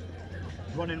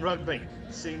 running rugby,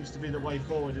 seems to be the way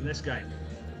forward in this game.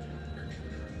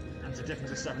 And it's a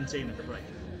difference of 17 at the break.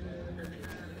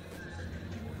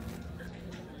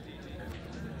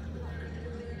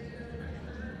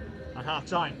 At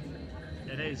half-time,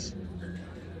 it is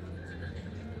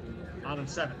Ireland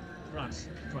 7, France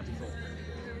 24.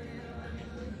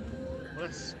 Well,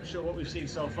 let's show what we've seen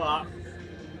so far.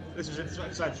 This was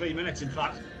inside 3 minutes, in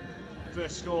fact.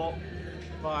 First score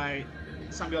by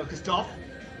Samuel Christophe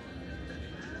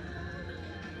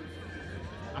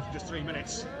after just 3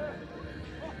 minutes.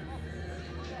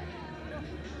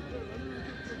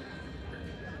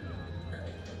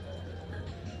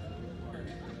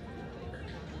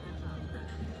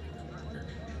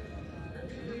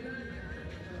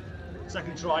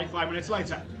 Second try, 5 minutes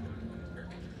later.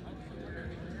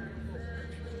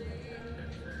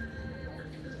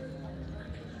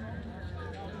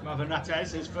 Melvin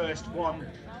Rattez, his first one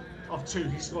of 2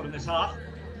 he scored in this half.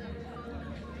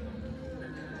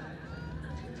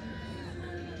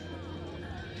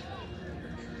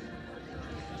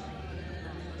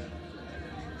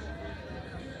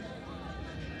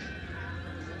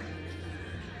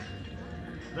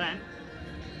 Then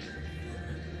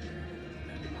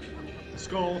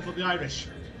goal for the Irish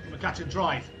from a catch and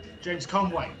drive. James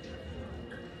Conway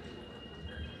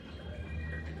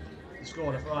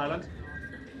scored it for Ireland.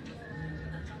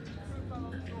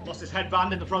 Lost his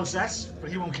headband in the process,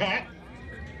 but he won't care.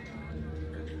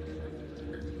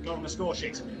 Go on the score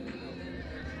sheet.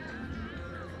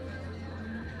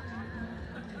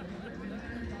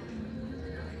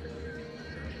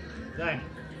 Then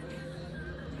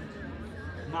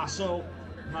Marceau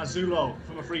Mazzullo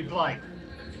from a free play.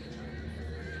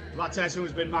 Rattez, who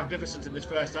has been magnificent in this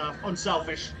first half,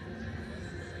 unselfish,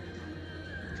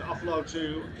 to offload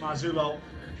to Mazzullo,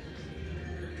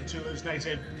 the Toulouse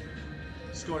native,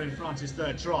 scoring France's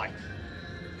 3rd try.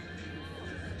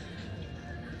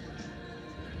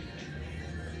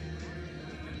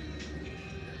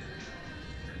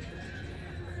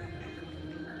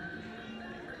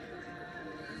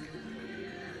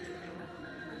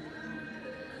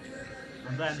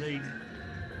 And then the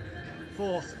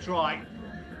 4th try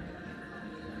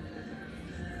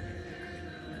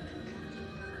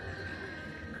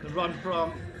Good run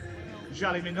from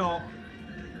Jali Minot.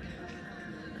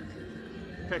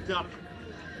 Picked up.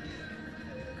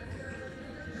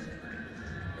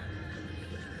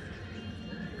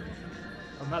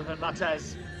 And Melvin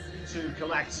Matez to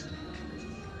collect.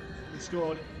 He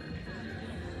scored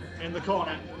in the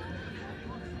corner.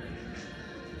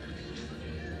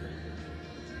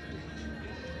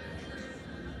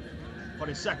 On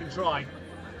his second try.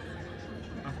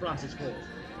 And Francis fourth.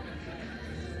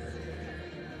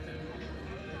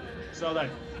 So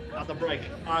then, at the break,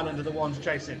 Ireland are the ones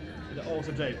chasing. With it all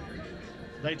to do.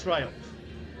 They trail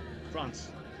France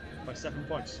by 7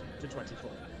 points to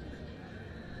 24.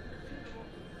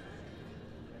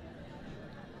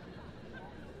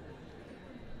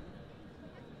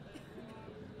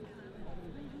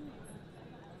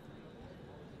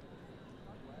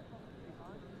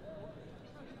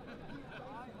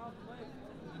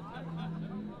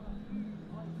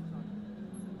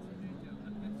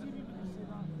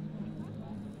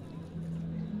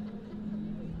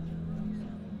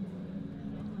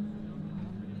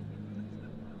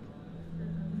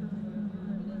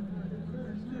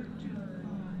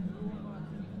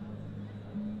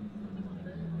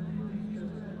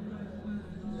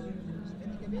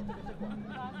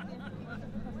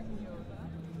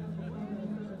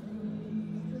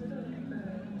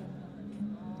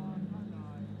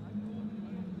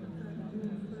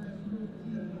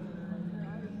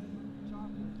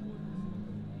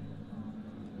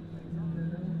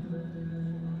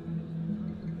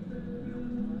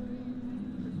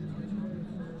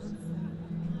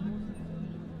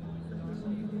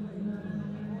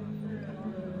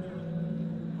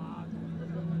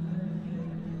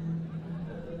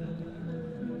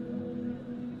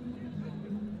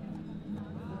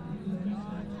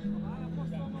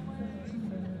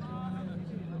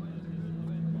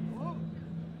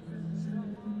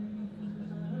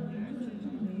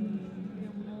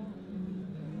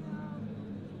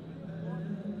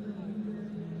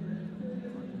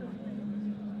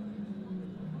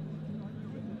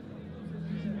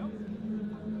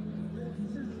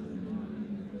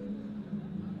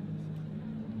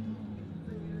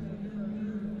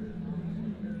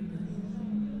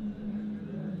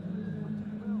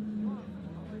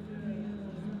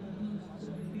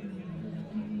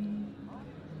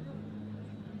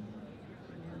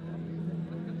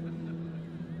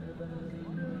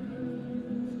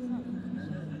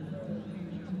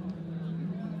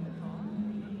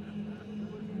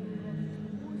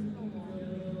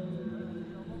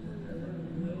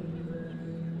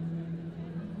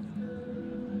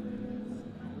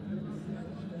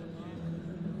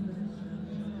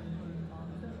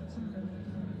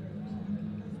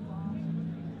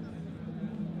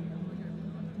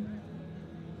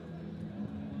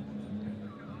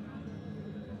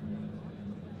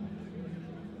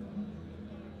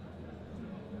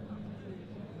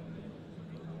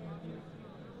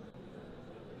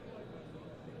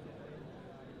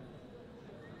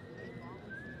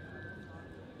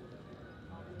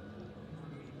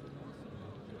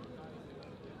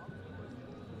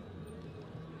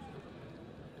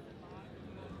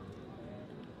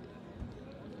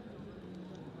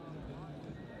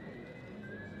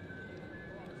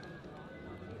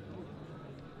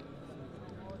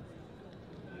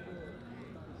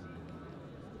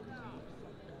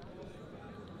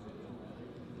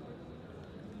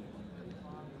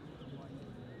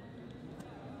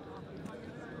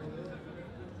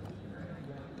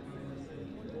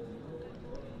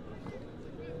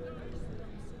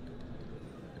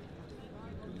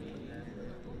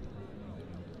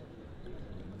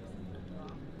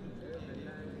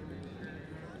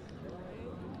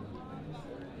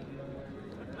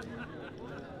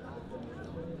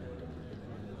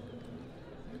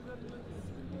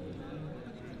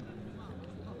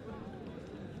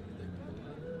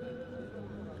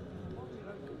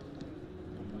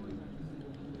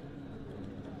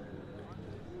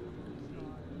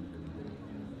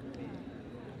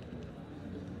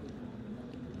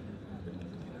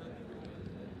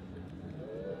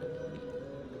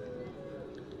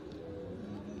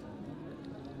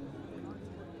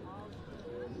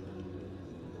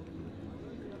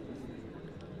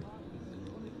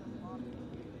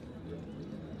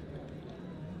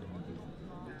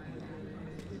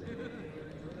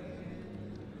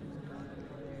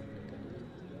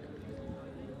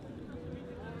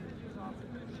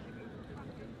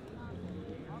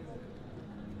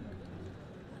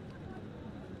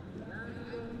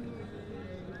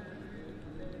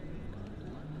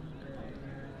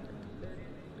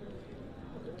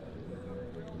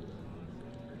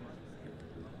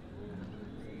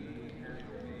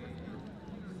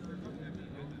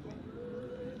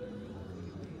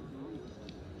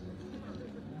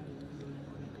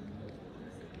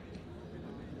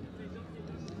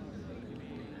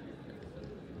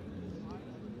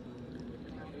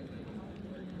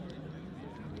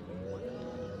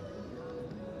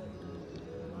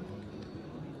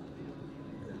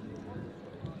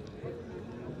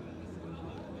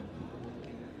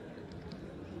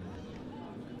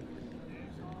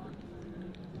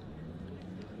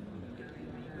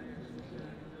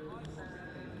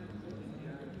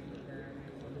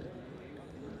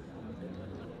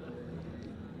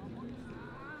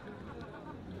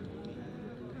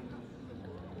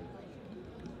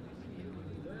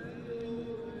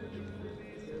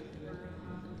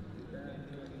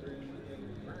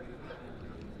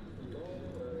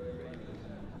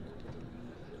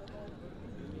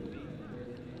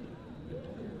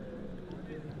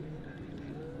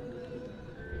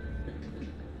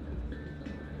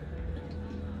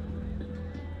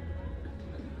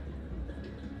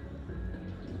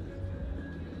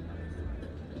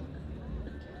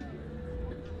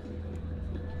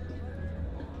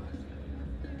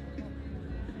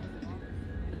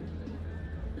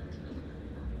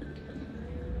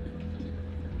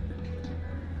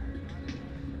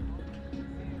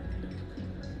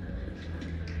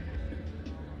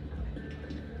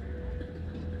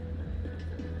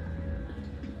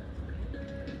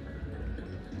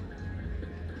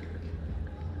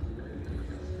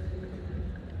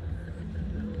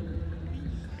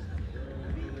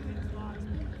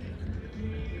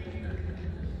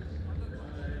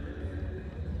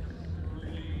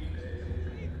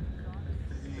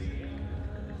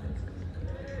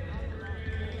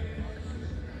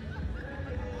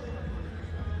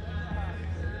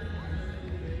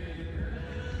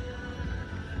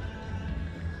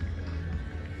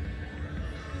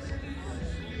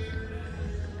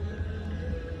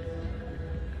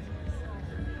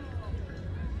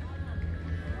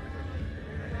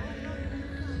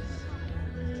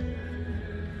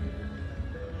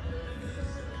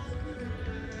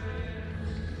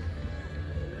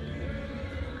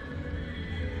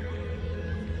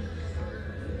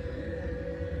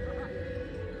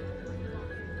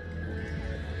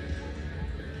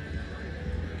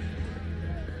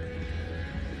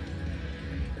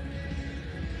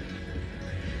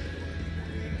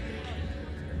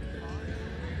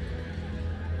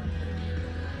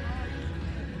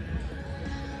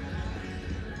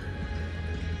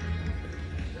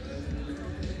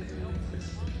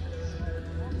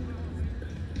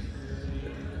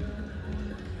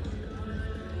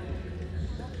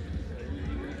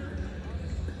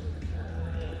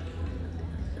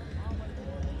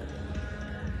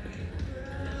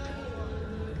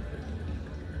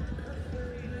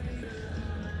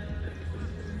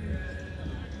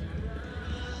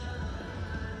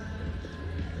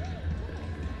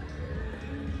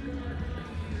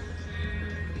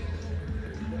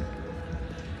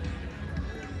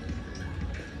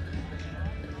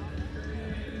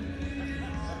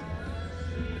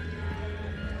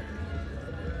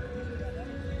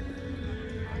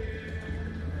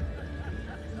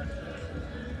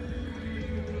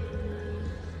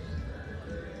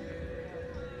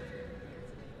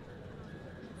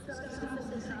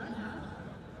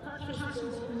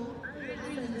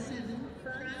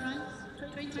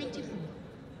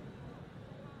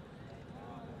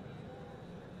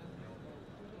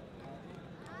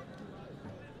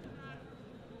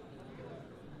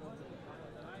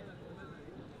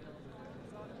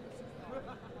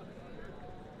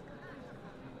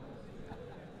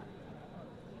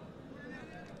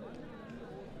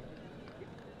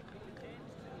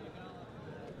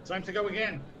 Time to go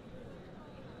again.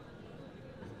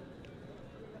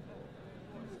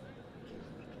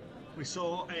 We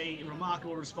saw a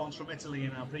remarkable response from Italy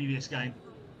in our previous game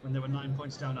when they were 9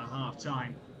 points down at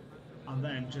half-time, and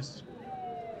then just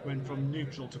went from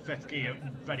neutral to fifth gear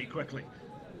very quickly.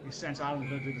 We sent Ireland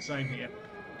to do the same here,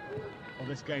 or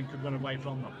this game could run away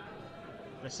from them.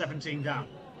 They're 17 down.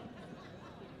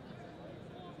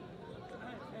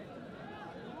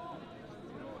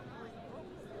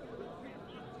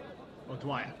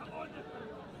 O'Dwyer.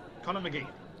 Conor McGee.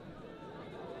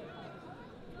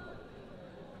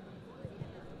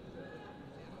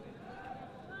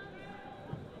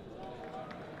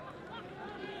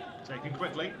 Taken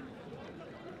quickly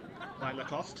by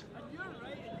Lacoste.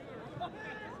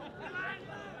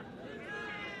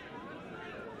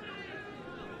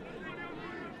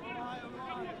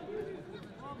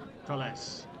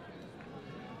 Toles.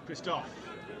 Christophe.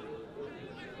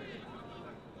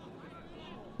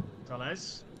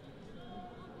 Toles.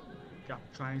 Gap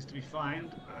tries to be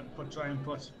found and try and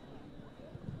put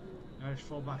Irish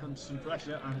fullback under some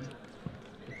pressure, and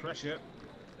the pressure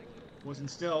was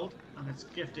instilled, and it's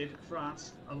gifted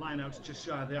France a line out just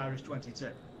shy of the Irish 22.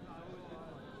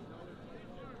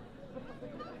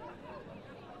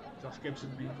 Josh Gibson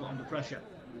being put under pressure.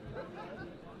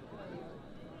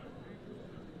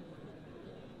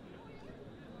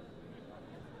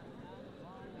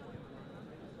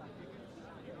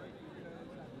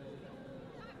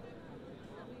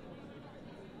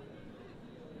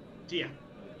 Dia.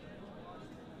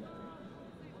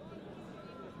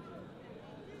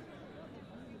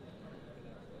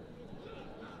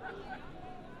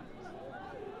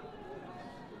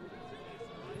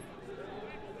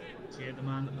 Dia, the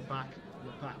man at the back,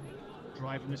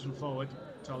 driving this one forward.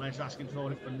 Toles asking for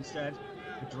it, but instead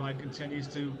the drive continues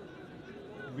to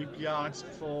reap yards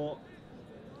for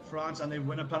France, and they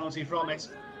win a penalty from it.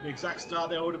 The exact start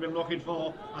they would have been looking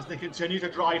for as they continue to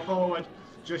drive forward.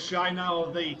 Just shy now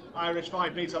of the Irish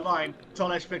 5-metre line.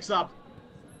 Toles picks up.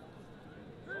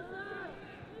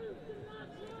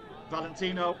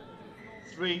 Valentino,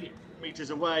 3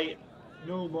 metres away.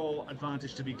 No more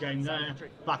advantage to be gained there.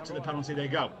 Back to the penalty they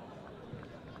go.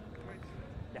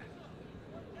 Yeah.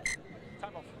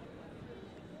 Time off.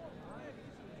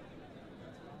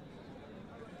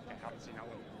 Okay, haven't seen that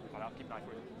one. But I'll keep an eye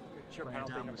for it. Sure, Way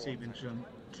penalty down, number receiving 1.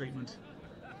 treatment.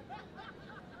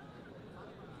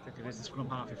 I think it is the scrum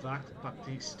half, in fact.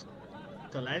 Baptiste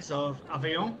Toles of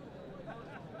Avion.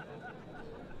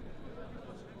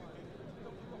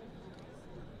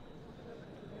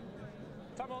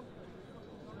 Time on.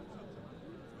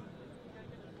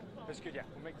 That's good, yeah.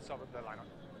 We'll make the sub of the lineup.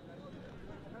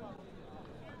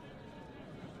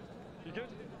 You good?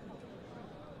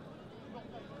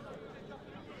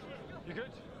 You good?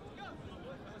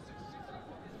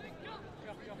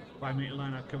 5-metre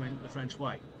lineup coming the French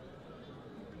way.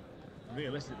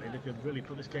 Realistically, they could really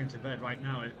put this game to bed right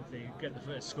now if they get the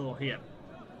first score here.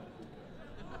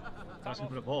 Asking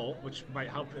for the ball, which might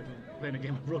help in playing a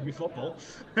game of rugby football.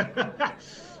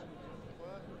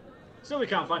 Still we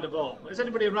can't find the ball. Is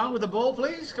anybody around with the ball,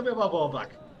 please? Can we have our ball back?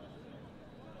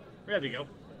 There we go.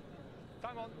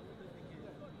 Time on.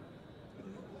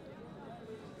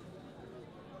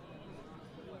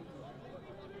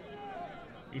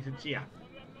 Ethan Chia.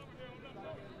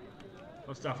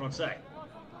 Costa Francais.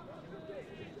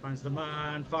 Finds the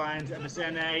man, finds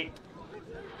MSNA.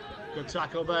 Good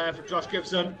tackle there for Josh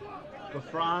Gibson. For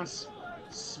France,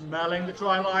 smelling the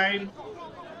try line.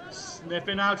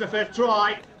 Sniffing out a 5th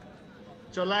try.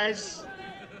 Toles.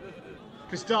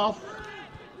 Christophe.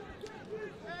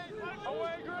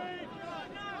 Away green.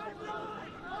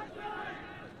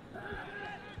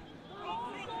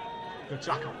 Good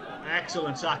tackle.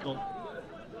 Excellent tackle.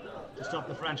 To stop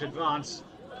the French advance.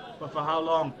 But for how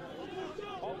long?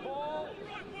 On ball.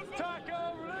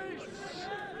 Tackle release.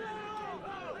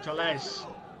 Toles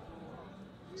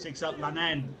seeks out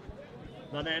Lanen.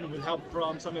 Lanen with help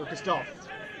from Samuel Christophe.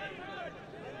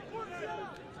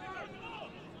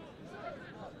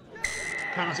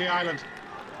 Penalty Ireland.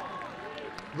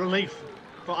 Relief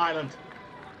for Ireland.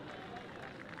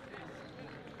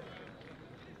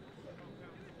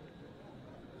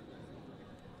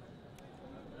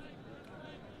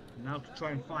 Now to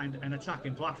try and find an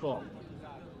attacking platform.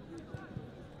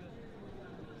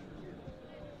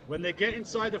 When they get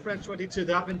inside the French 22,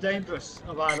 they have been dangerous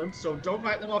of Ireland, so don't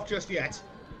write them off just yet.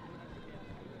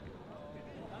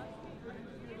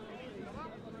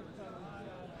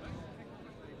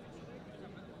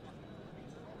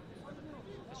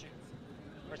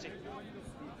 Mercy.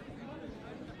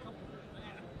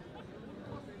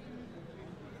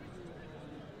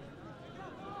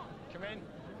 Come in.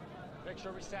 Make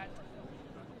sure we set.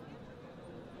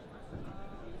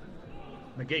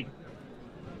 McGee.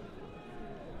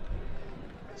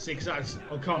 Seeks out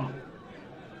O'Connell.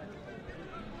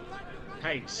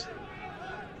 Hayes.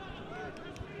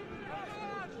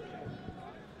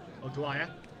 O'Dwyer.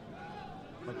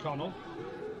 O'Connell.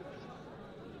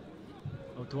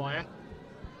 O'Dwyer.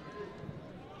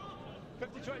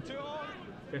 50-22 on.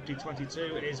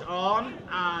 50-22 is on,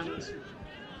 and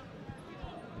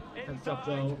heads up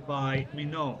though by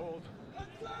Minot. Hold.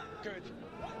 Good.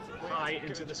 High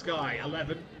into the sky.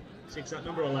 11. Seeks out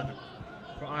number 11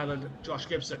 for Ireland, Josh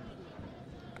Gibson.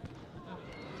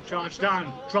 Charge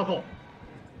down. Trouble.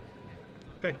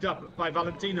 Picked up by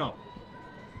Valentino.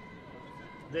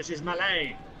 This is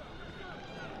Malay.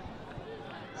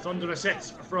 Thunderous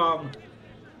hits from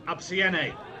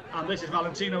Absiene. And this is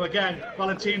Valentino again.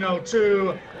 Valentino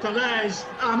to Tellez.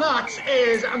 And that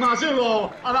is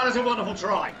Mazzullo. And that is a wonderful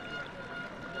try.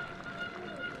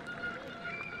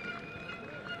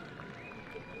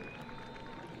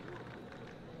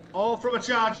 All from a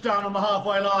charge down on the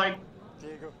halfway line.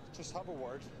 Diego, just have a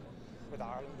word with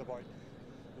Ireland about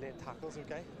late tackles,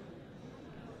 okay?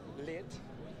 Late.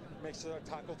 Make sure that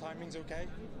tackle timing's okay.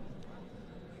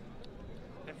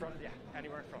 In front, yeah,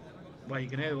 anywhere in front. Well, you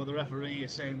can hear what the referee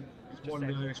is saying. It's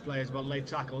warning the Irish players about late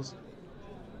tackles.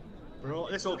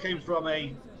 This all came from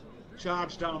a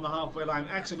charge down on the halfway line.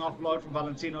 Excellent offload from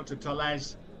Valentino to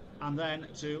Tellez, and then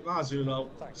to Marzullo.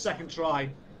 Second try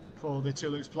for the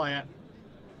Toulouse player.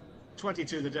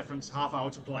 22 the difference, half hour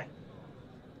to play.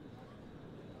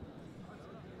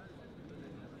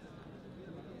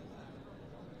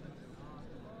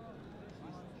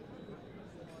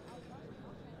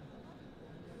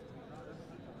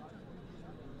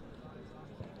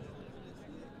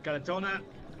 Galatona,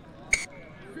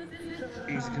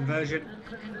 easy conversion.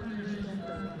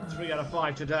 3 out of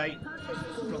 5 today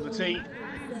from the tee.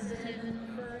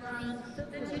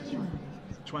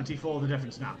 24 the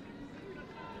difference now.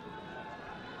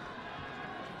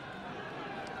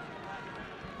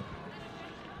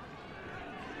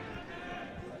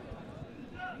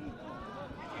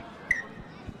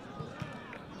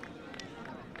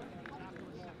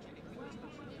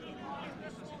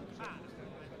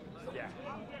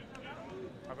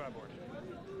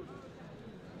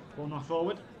 Ball not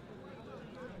forward.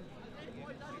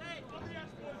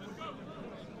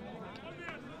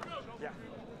 Yeah.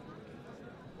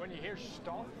 When you hear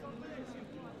stop,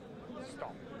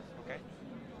 stop. Okay?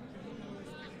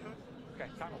 Okay,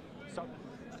 time up. Stop.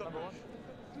 Number 1.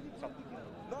 Stop.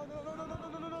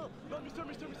 No, mister.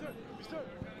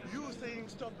 You saying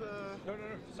stop, No,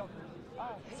 stop.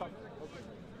 Stop.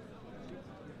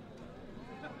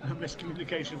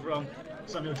 Miscommunication from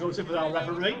Samuel Joseph with our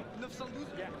referee.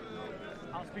 Yeah.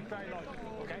 I'll speak very loud,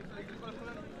 okay?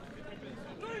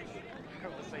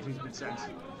 He's been sent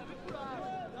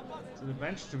to the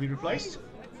bench to be replaced.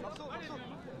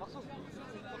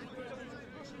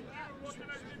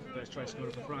 First try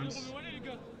scorer for France.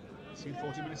 Seen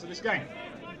 40 minutes of this game.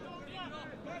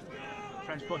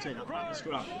 French put in at the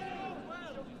scrum.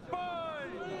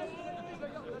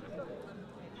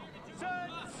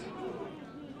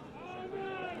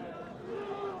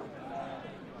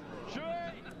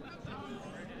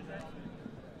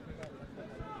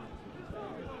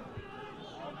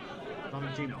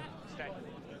 Valentino. Stay.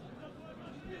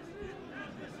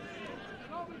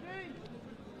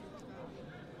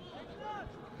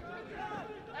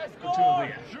 Good two over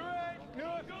here.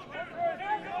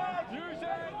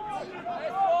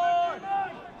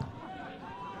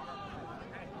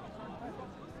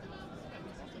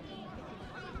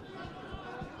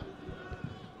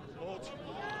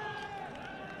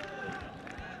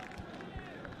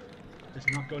 This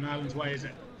is not going Ireland's way, is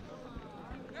it?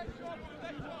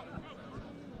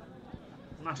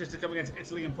 Manchester coming against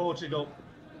Italy and Portugal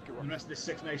in the rest of this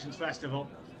Six Nations Festival.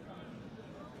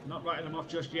 Not writing them off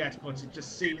just yet, but it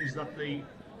just seems that the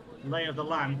lay of the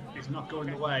land is not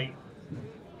going the way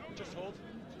Just hold.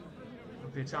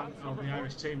 of the attack of the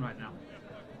Irish team right now.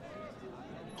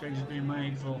 Changes being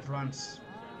made for France.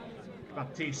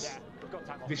 Baptiste, We've got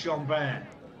time off. Deschambault,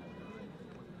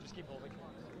 Just keep holding.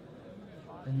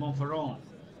 and Montferrand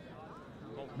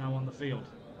now on the field.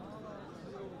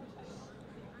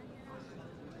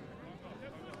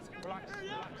 Relax.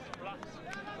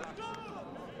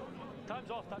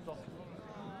 Time's off.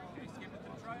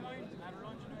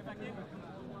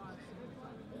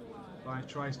 5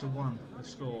 tries to 1 the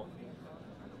score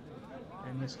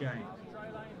in this game.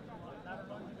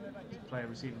 Player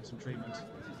receiving some treatment.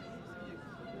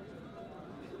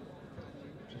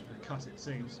 Just for the cut, it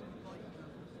seems.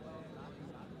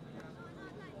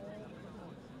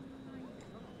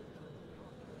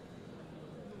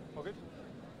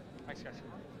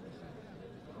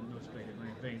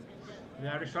 The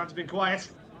Irish fans have been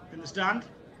quiet in the stand.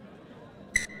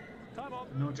 Time up.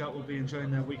 No doubt will be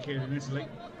enjoying their week here in Italy.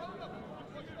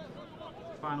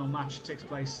 Final match takes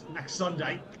place next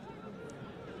Sunday.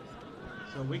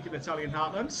 So a week in Italian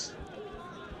heartlands.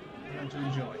 And to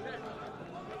enjoy.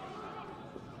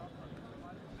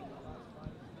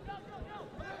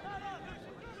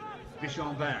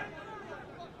 Bichonvert.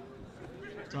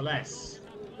 Tolles.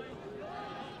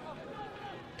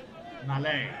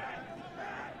 Malay.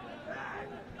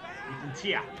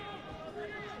 Ikentia.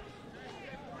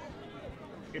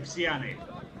 Ipsiani.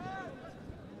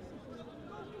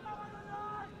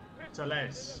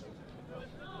 Tolles.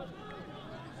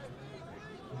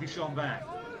 Bichonvert.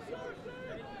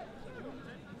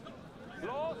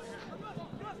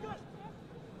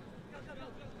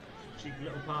 Cheeky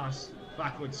little pass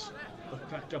backwards, but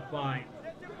picked up by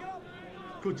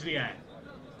Couturier.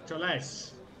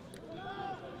 Tolles.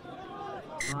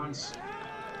 France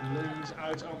lose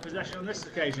out on possession on this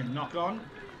occasion. Knock on.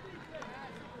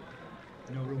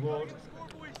 No reward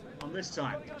on this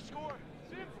time.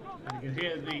 And you can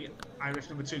hear the Irish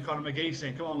number 2 Conor McGee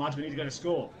saying, come on lads, we need to get a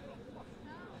score.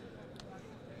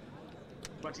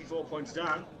 24 points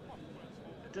down.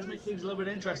 It does make things a little bit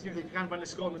interesting if they can find a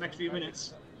score in the next few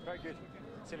minutes. Very good.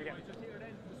 See you again.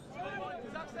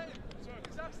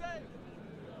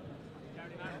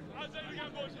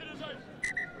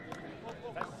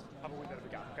 Let's have a wee bit of a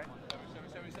gap, okay?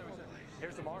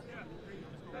 Here's the mark.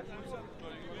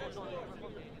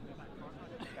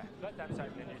 Okay, let them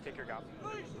side and then you take your gap.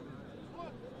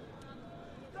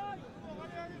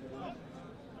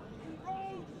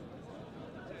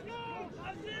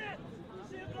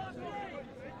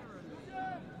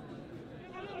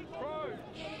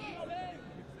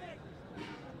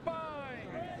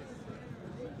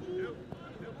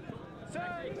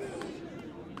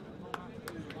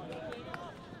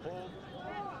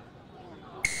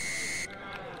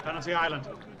 Penalty island.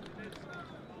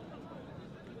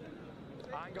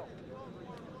 Angle.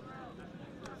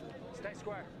 Stay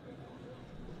square.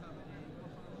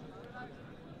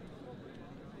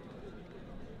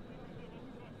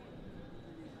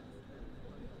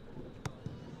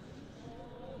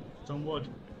 Tom Wood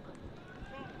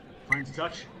finds a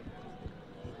touch,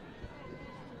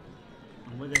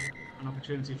 and with it, an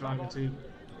opportunity for Ireland to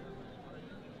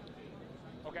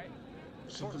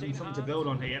something to build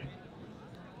on here.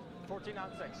 14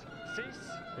 and 6. Cease.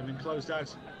 They've been closed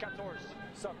out And 14.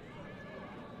 Sub.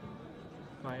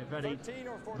 by a very 13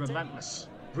 or 14. relentless,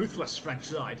 ruthless French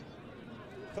side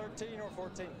 13 or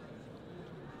 14.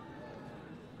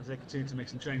 as they continue to make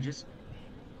some changes.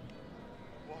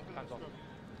 Hands on.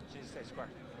 She's stay square.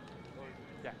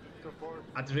 Yeah. Go forward.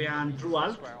 Adrien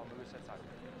Droual Square on the loose side.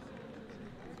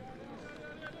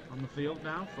 on the field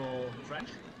now for French,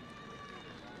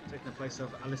 taking the place of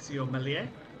Alessio Mellier.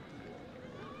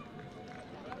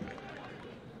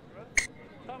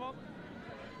 Time up.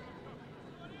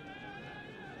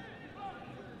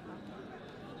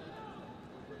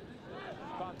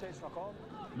 Advantage, knock on.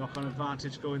 Knock-on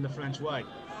advantage going the French way.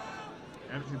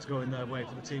 Everything's going their way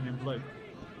for the team in blue.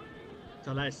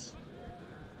 Tolles.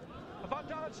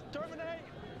 Advantage, terminate.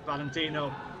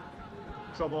 Valentino.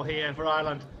 Trouble here for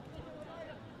Ireland.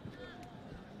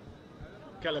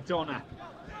 Calatona.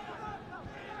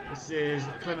 This is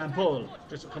Clement Paul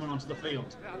just coming onto the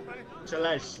field.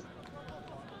 Tolles.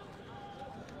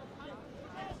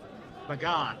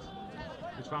 Bagard,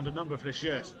 who's found a number for his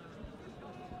shirt.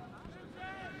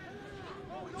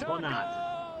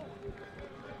 Bonnard.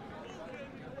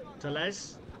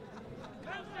 Tolles.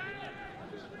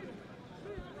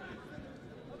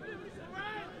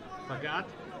 Bagard.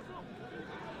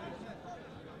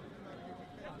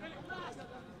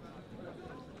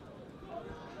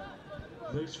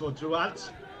 Loose for Droual,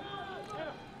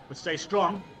 but stays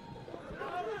strong.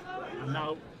 And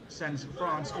now sends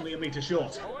France only a metre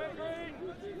short.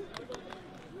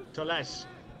 Tolles.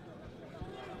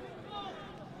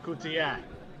 Couturier.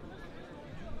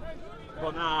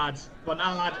 Bonnard.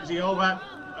 Bonnard, is he over?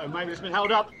 Oh, maybe it's been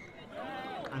held up.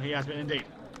 And he has been indeed.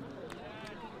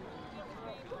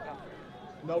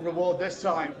 No reward this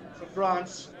time for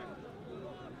France.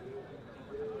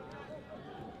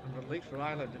 And relief for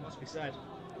Ireland, it must be said.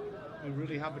 We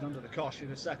really have been under the cosh in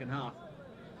the second half.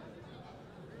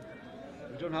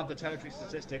 We don't have the territory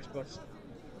statistics, but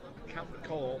I can't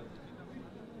recall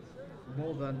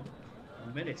more than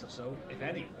a minute or so, if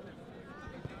any,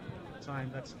 time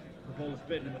that the ball has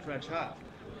been in the French half.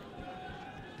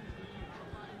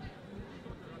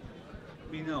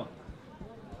 We know.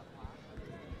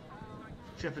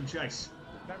 Chip and chase.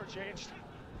 Never changed.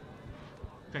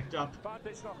 Picked up.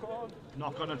 Advantage, knock on.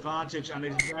 Knock-on advantage, and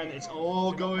again, it's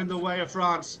all going the way of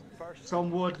France. Tom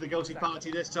Wood, the guilty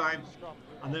party this time, Scrum.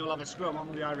 and they will have a scrum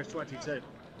on the Irish 22.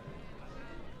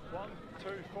 1, 2,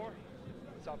 4.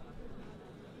 Sub.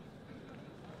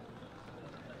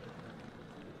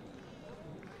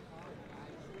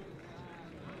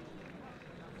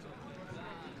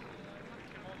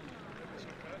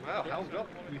 Well, held up,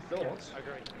 we thought.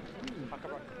 Agree. Huck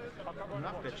run. Huck On run.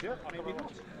 that picture, Huck maybe run.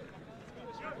 not.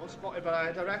 Well spotted by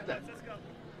our director.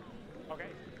 Okay.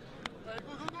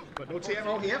 But no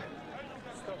TMO here.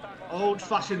 Still time on.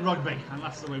 Old-fashioned rugby, and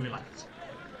that's the way we like it.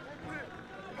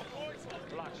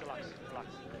 Relax, relax, relax.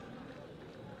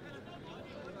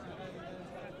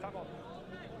 Time on.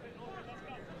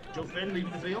 Joe Finn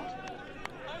leaving the field.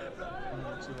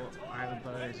 To Ireland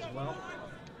players as well.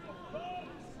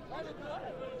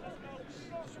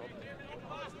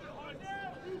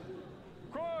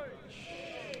 Crunch.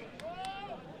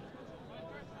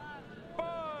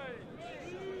 Punch.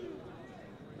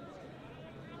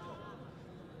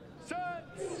 Set.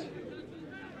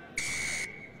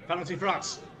 Penalty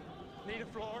France. Need a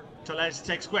floor. Tellez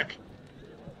takes quick.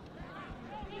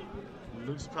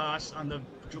 Loose pass, and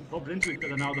they've bumped into each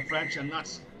other now, the French, and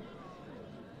that's.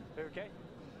 Okay.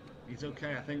 He's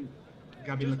okay, I think.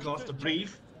 Gabby Lacoste to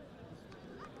breathe.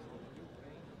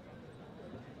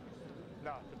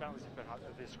 No, the penalty's been had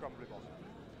with the scrum blue ball.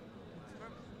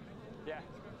 Yeah,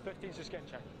 15's just getting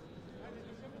checked.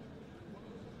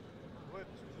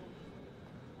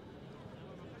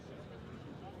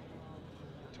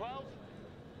 $12.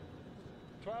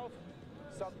 12.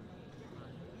 Sub.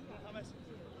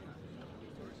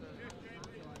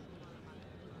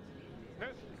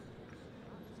 Sniff.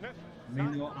 Sniff.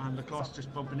 Mino and Lacoste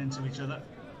just bumping into each other.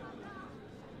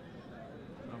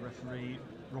 Our referee,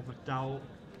 Robert Dowell,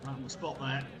 right on the spot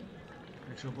there.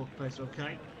 Make sure both players are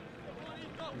okay.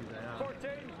 Here they are. 14.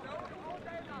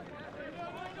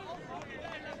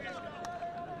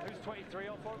 Who's 23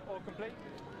 all complete?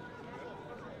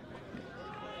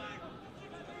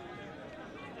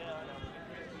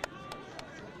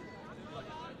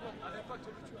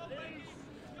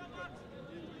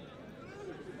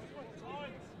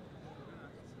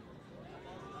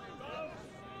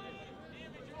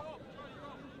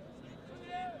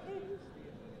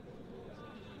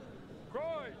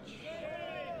 Crunch.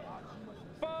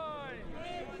 Fine.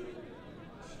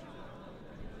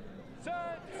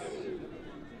 Set.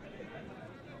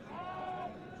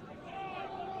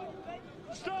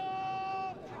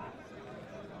 Stop.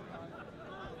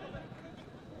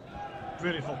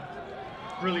 Beautiful.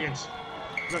 Brilliant.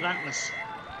 Relentless.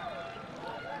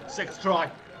 Sixth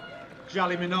try.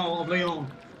 Jali Minot of Lyon.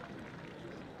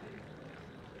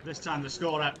 This time the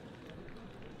scorer.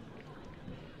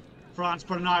 France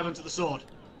put an island to the sword.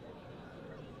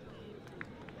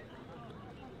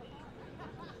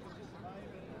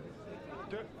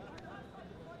 Do it.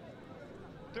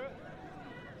 Do it.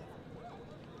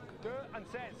 Do it and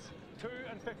says 2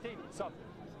 and 15. Sub.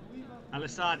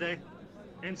 Alisade,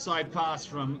 inside pass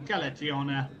from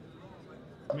Galetiona.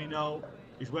 Minot,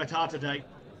 he's worked hard today.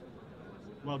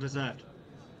 Well deserved.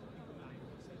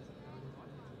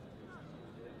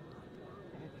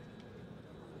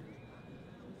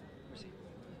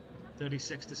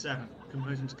 $36-7.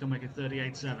 Conversion to come make it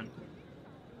 38-7.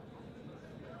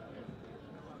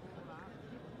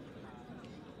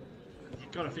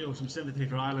 You've got to feel some sympathy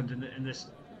for Ireland in the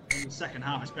second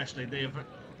half, especially. They've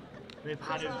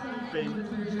had it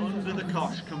been under the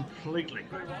cosh completely.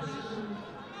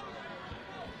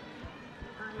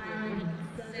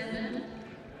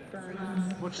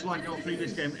 Much like our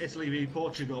previous game, Italy v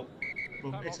Portugal,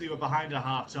 but Italy were behind at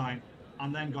half time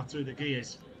and then got through the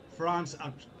gears. France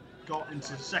have got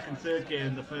into second, third gear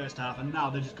in the first half, and now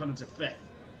they've just gone into fifth.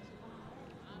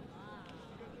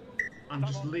 And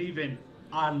just leaving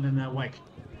Ireland in their wake.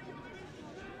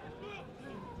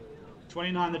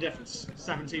 29 the difference,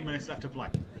 17 minutes left to play.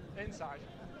 Inside.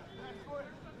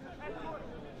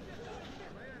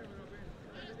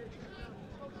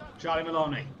 Charlie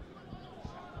Maloney.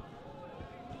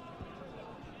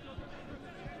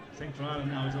 I think for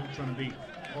Ireland now is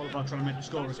all about trying to make the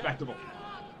score respectable.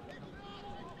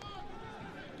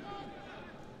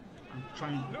 And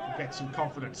trying to get some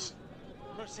confidence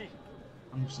Mercy.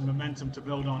 and some momentum to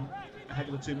build on ahead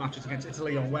of the two matches against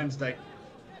Italy on Wednesday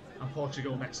and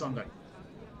Portugal next Sunday.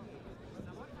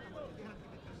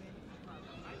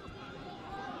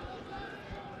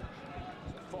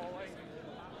 Falling.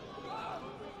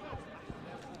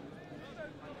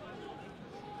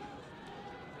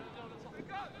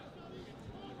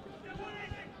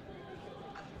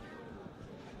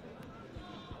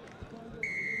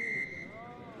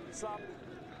 Slap.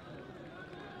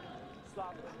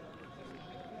 Stop.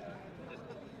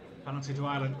 Penalty to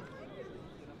Ireland.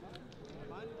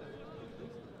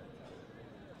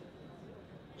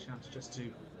 Chance just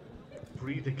to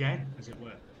breathe again, as it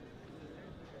were.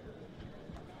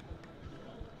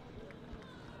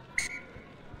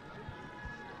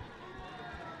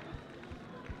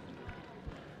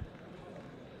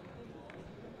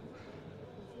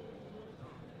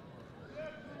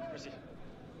 Mercy.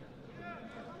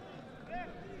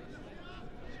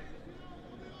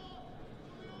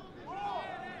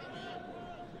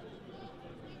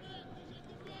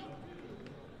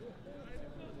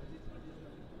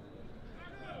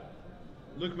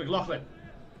 Luke McLaughlin.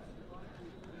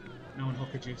 Now on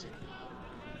hooker duty.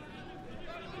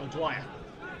 O'Dwyer.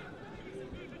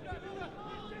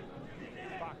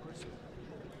 Backwards.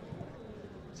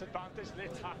 It's advantage,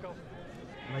 late tackle.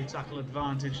 Late tackle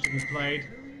advantage to be played.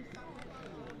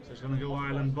 So it's going to go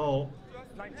Ireland ball.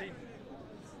 19.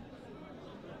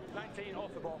 19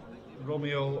 off the ball.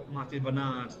 Romeo Matthew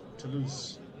Bernard,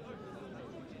 Toulouse.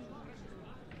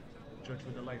 Judge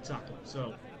with the late tackle.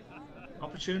 So,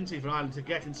 opportunity for Ireland to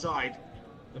get inside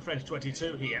the French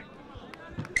 22 here.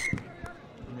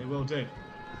 And they will do.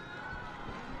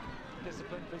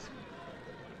 Discipline, please.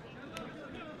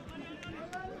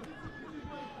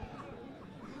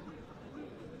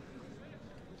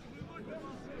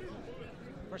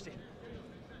 Mercy.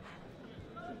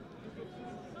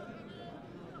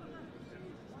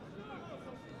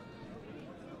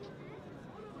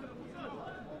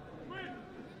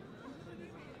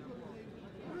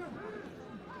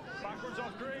 Backwards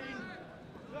off green.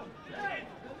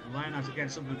 Line out again,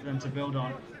 something for them to build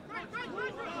on.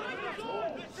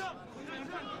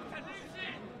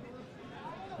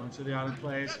 One to the Ireland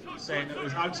players saying it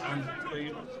was out, and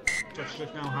the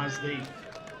judge now has the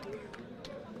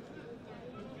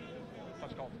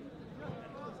Touch call.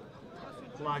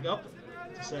 flag up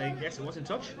to say yes, it was in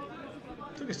touch.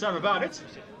 Took his time about it.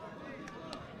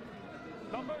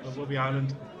 Numbers. But will be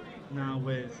Ireland now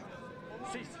with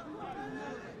Cease.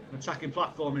 an attacking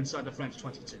platform inside the French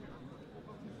 22.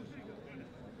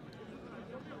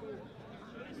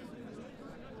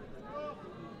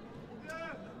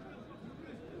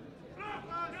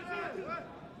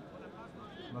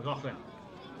 McLaughlin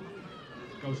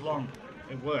goes long,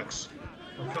 it works.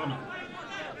 O'Connor.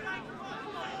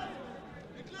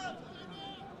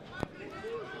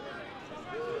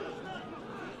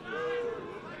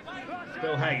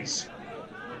 Bill Hayes.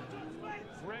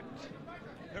 Ripped.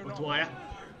 No, no. O'Dwyer.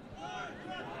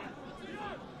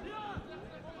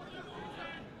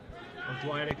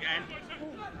 O'Dwyer again.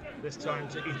 This time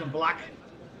to Ethan Black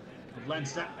of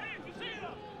Leinster.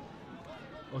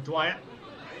 O'Dwyer.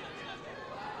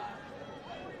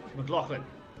 McLaughlin.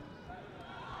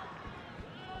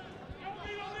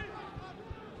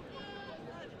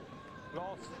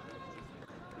 Lost.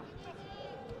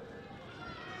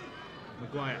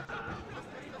 Maguire.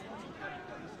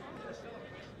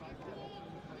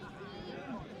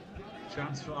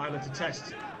 Chance for Ireland to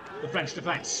test the French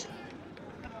defence.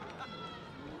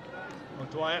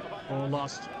 O'Dwyer, ball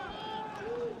lost.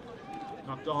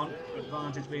 Knocked on,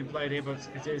 advantage being played here, but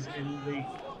it is in the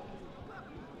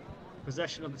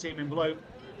possession of the team in blue.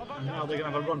 And now they're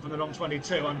going to have a run from the wrong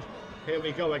 22, and here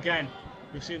we go again.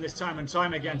 We've seen this time and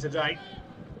time again today.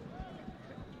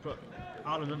 Put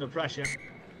Ireland under pressure,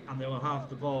 and they will have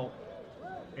the ball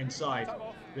inside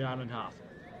the Ireland half.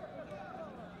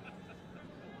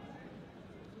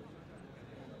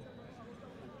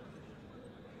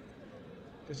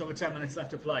 Just over 10 minutes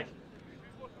left to play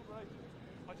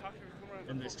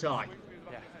in this tie.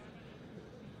 Yeah.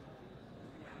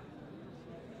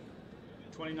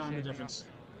 29 the difference.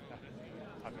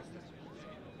 I missed it.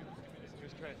 It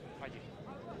was great. Thank you.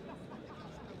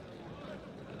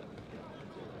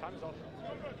 Time's off.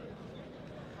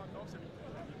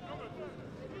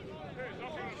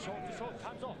 Short.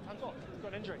 Time's off. Time's off. He's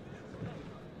got an injury.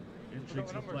 Injury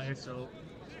to the player, so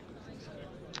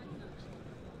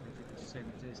same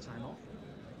day's time off.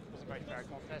 It was a great fair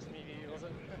contest, maybe, was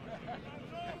it?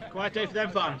 Quiet day for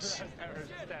them fans.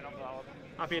 Stand up for that one.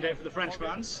 Happy day for the French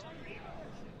fans.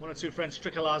 One or two French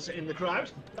tricolores in the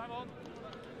crowd. Time on.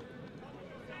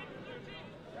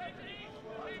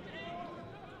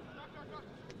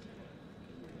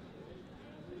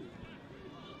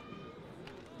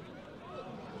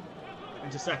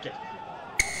 Intercepted.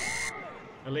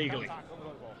 Illegally. You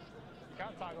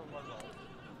can't tackle the ball.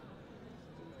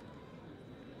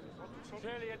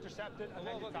 Clearly intercepted and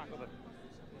then you tackled it.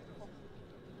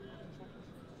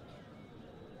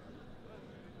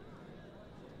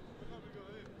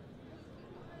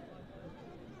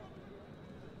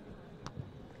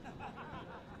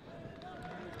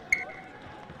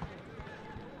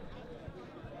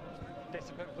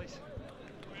 Discipline, please.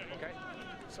 Okay.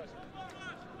 So.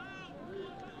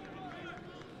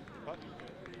 What?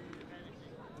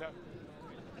 No.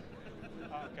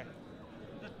 Oh, okay.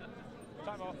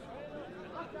 Time off.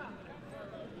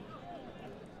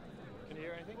 Can you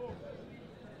hear anything?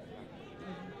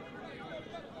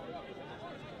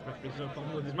 Referee's no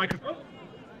problem with his microphone.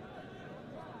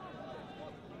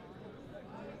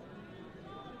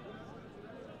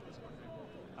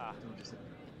 Just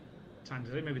timed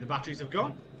it in. Maybe the batteries have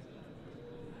gone.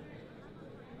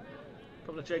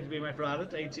 Couple of changes being made for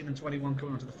Ireland. 18 and 21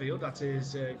 coming onto the field. That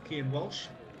is Cian Walsh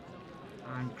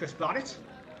and Chris Barrett,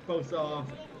 both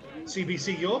of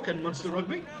CBC York and Munster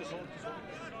Rugby.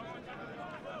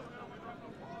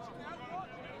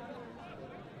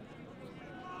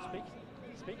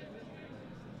 Speak.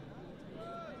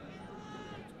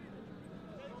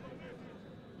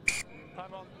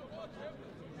 Time on.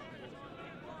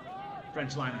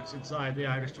 French lineups inside the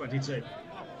Irish 22.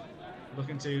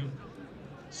 Looking to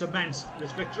cement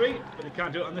this victory, but they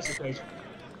can't do it on this occasion.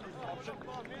 Option.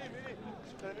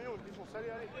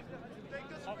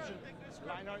 Option.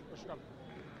 Line out or scrum.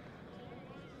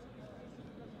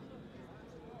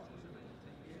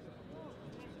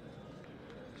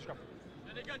 Scrum.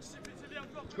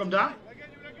 Scrum down.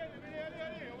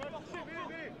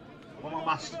 One more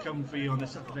match to come for you on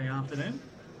this Saturday afternoon.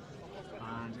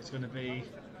 And it's going to be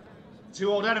two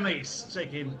old enemies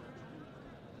taking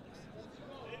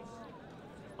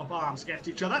up arms against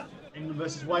each other. England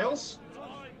versus Wales.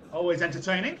 Always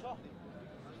entertaining.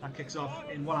 That kicks off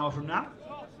in 1 hour from now.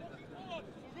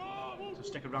 So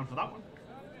stick around for that one.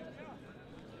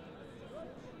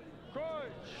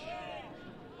 Coach.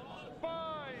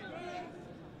 5.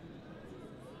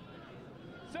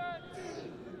 Set.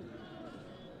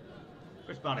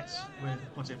 Chris Barrett with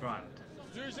Punty for Ireland.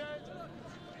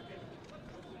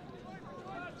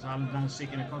 So Ireland now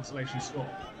seeking a consolation score.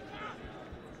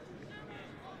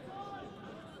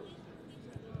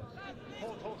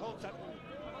 Hold. Set.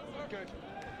 Good.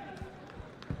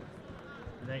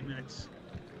 With 8 minutes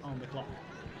on the clock.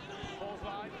 Pause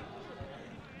line.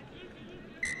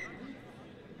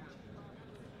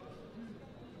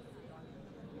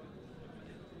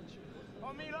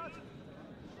 On me, lad.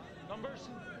 Numbers.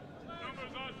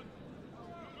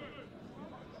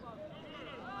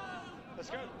 Let's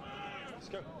go. Let's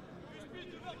go.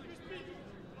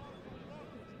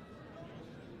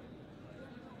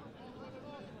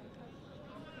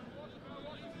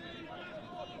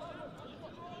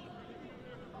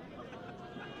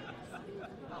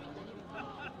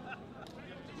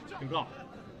 Good block.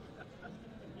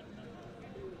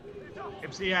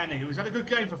 Ipsiani, who's had a good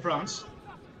game for France.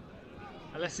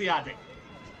 Alessiadi.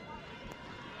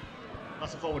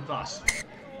 That's a forward pass.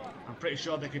 I'm pretty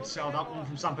sure they could sell that one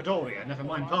from Sampdoria, never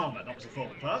mind Palmer. That was a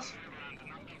forward pass.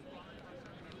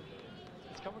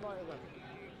 It's coming out of them.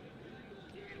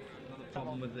 Another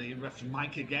problem with the ref's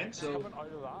mic again, It's so coming out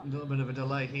of that. a little bit of a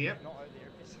delay here. Not out of the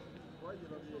earpiece.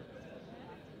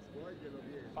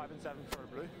 5 and 7 for a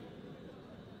blue.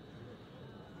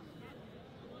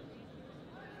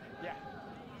 Yeah.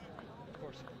 Of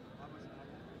course. Number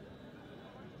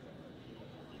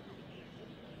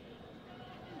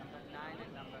 9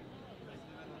 and number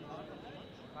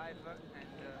 5 and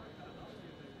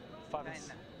 5 and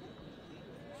 10.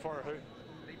 For who?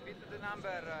 Repeat the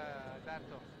number,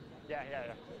 Darto.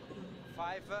 Yeah.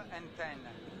 5 and 10.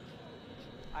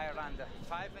 Ireland.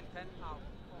 5 and 10 out.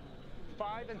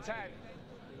 5 and 10.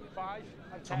 5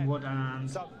 and 10. Tom Wood and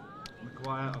Sub.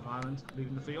 Maguire of Ireland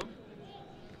leaving the field.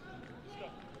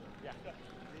 Yeah.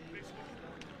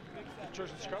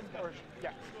 Chosen scrum or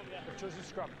yeah. They've chosen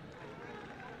scrum.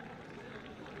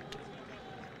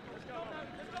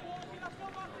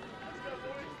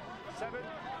 Seven.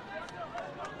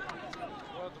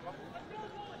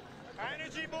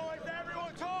 Energy, boys!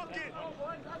 Everyone talking.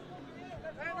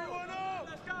 Everyone up!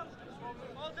 Let's go!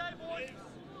 All day, boys!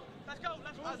 Let's go!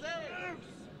 Let's go!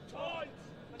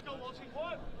 Let's go, Walshy!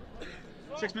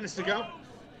 6 minutes to go.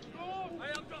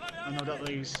 And no doubt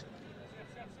these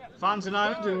fans in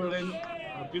Ireland who are in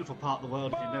a beautiful part of the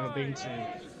world if you've never been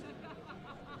to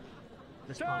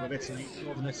this part of Italy,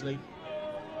 northern Italy.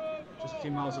 Just a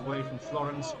few miles away from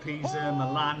Florence, Pisa,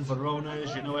 Milan, Verona,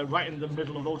 as you know, we're right in the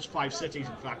middle of those 5 cities,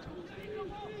 in fact.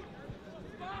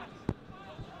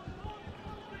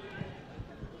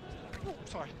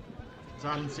 Sorry. As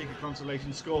Ireland seek a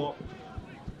consolation score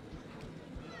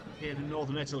here in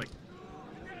northern Italy.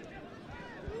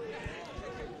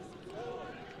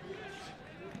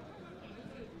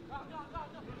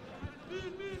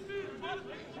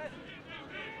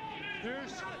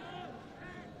 News.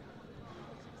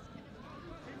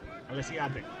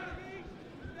 Alessiadi.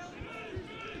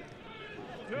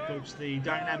 includes the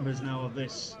down members now of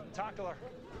this Tackler.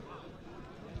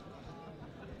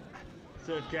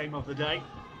 third game of the day.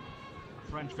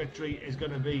 French victory is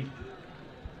going to be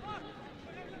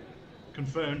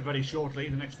confirmed very shortly,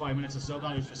 in the next 5 minutes or so,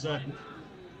 that is for certain.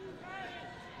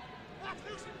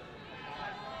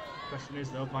 Question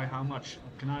is though, by how much?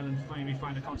 Can Ireland finally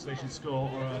find a consolation score,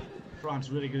 or are France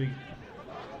really going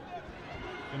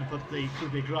to put the coup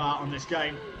de grace on this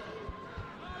game?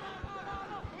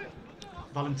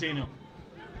 Valentino.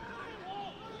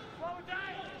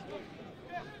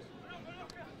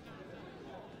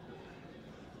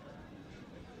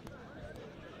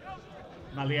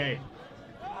 Mallier.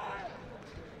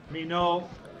 Minot.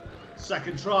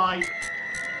 Second try.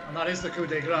 And that is the coup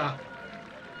de grace.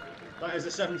 That is the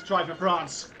 7th try for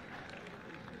France.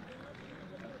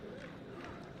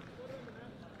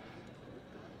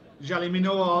 Jali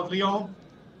Minot of Lyon.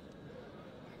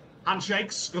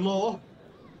 Handshakes galore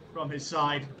from his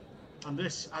side. And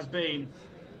this has been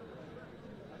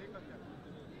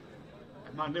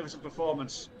a magnificent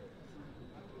performance.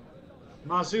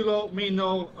 Marzullo,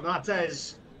 Minot,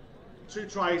 Rates, 2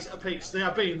 tries apiece. They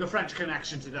have been the French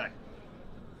connection today.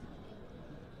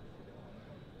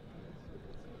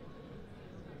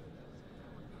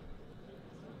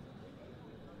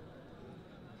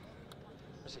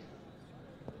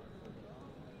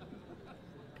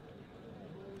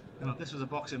 You know, if this was a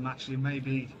boxing match, you may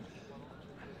be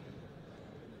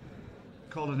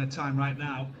calling it time right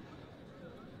now,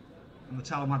 and the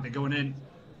towel might be going in.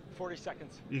 40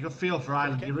 seconds. You can feel for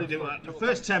Ireland, you really do. The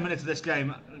first 10 minutes of this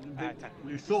game,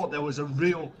 we thought there was a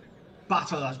real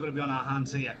battle that was going to be on our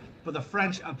hands here, but the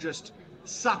French have just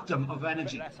sapped them of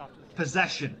energy,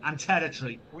 possession and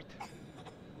territory,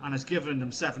 and has given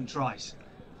them 7 tries.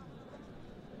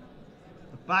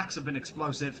 The backs have been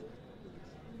explosive,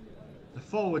 the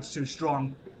forwards too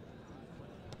strong,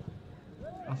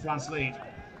 and France lead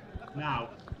now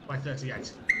by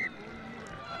 38.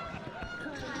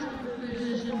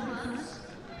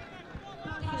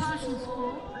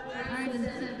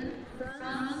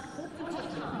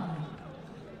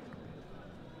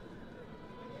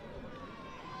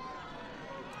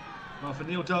 Well, for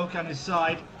Neil Doak and his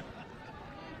side,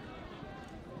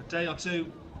 a day or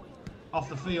two off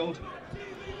the field,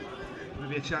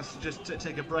 maybe a chance to just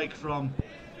take a break from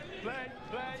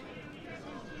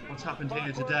what's happened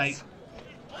here today,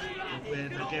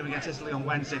 with the game against Italy on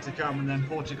Wednesday to come, and then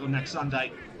Portugal next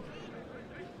Sunday.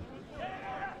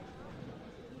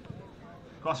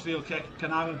 Crossfield kick,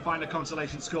 can Ireland find a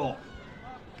consolation score?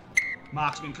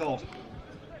 Mark's been called.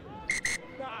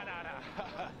 No.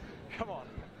 Come on.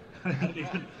 and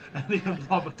even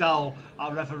Bob McDowell,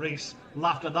 our referees,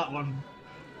 laughed at that one.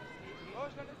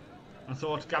 I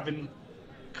thought Gavin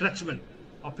Kretschmann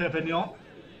of Perpignan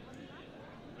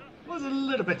was a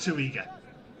little bit too eager.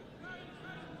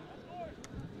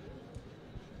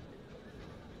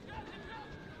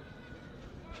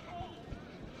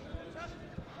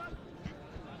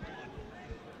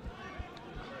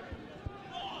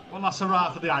 One last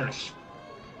hurrah for the Irish.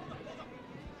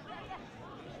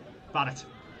 Barrett.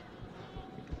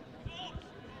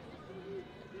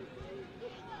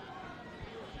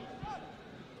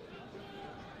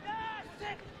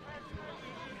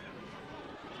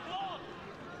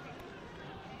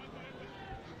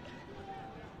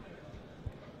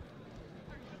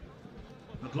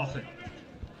 McLaughlin.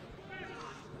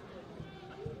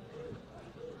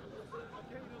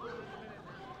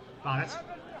 Barrett.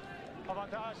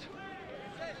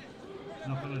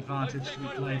 Knock-on advantage to be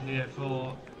played here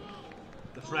for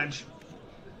the French,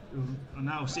 who are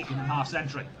now seeking a half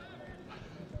century.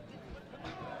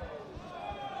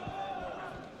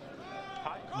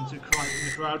 And to cry in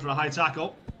the crowd for a high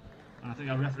tackle, and I think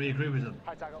our referee agreed with them.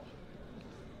 High tackle.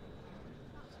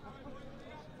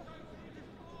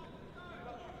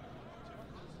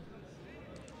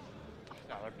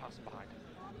 No, they're passing behind.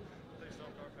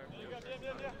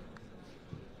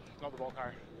 Not the ball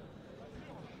carrier.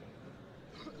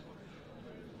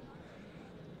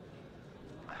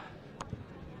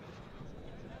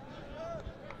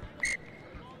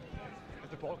 If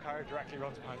the ball carrier directly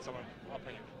runs behind someone, I'll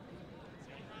ping him.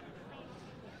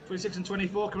 26 and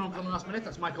 24 coming up for the last minute.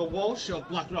 That's Michael Walsh of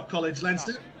Blackrock College,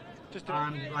 Leinster,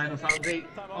 and Ryan O'Flaherty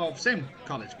of same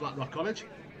college, Blackrock College,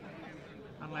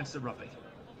 and Leinster Rugby.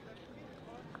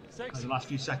 The last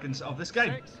few seconds of this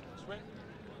game. Swing.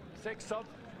 6 sub.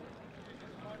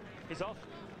 He's off.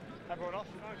 Everyone off.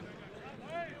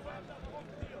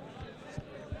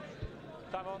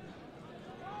 Time on.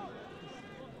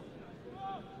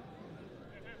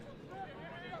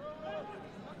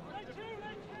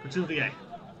 Couturier.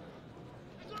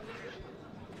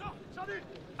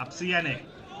 Apsiene.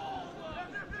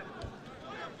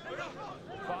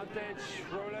 advantage,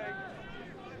 rolling.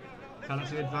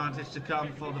 Penalty advantage to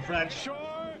come for the French. Short!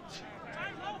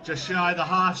 Just shy of the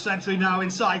half century now in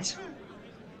sight.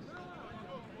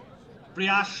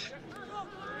 Briash.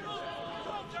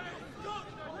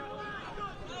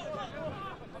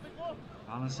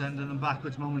 Alan sending them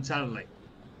backwards momentarily.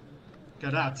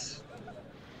 Gadat.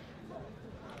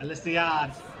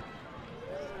 Elistiad.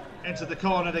 Into the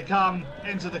corner they come,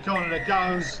 into the corner it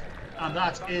goes, and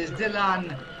that is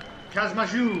Dylan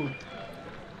Kazmajou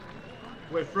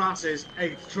with France's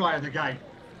 8th try of the game.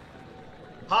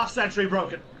 Half century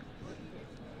broken.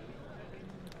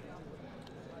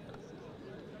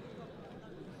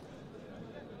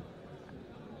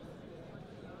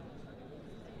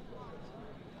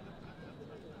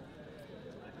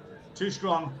 Too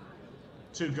strong,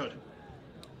 too good.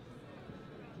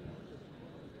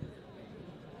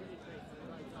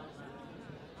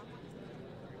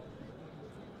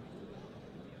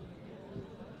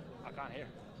 I can't hear.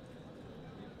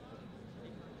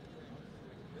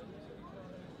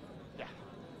 Yeah.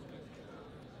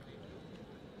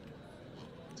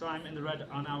 Time in the red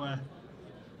on our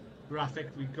graphic.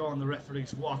 We go on the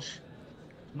referee's watch.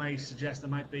 May suggest there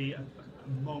might be a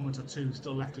moment or two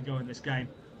still left to go in this game.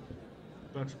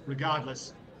 But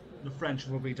regardless, the French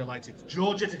will be delighted.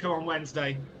 Georgia to come on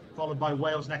Wednesday, followed by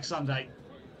Wales next Sunday.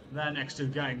 Their next 2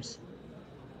 games.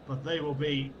 But they will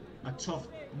be a tough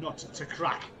nut to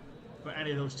crack for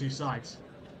any of those 2 sides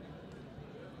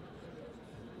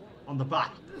on the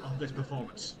back of this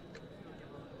performance.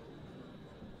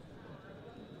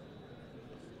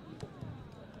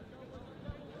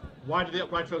 Wide of the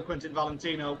upright for Quentin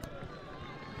Valentino.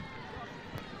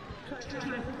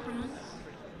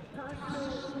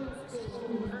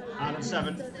 Ireland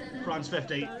 7, France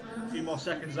 50. A few more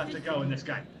seconds left to go in this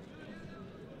game.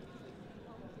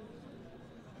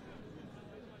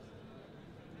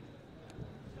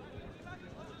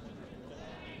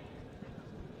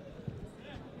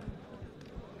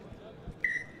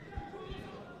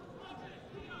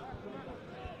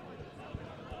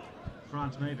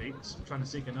 France maybe trying to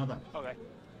seek another. Okay.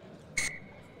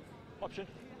 Option.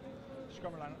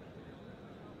 Scrum line.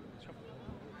 Scrum.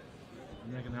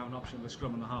 And they're going to have an option with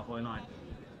scrum on the halfway line.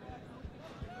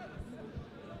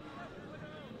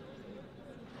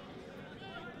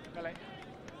 Melee.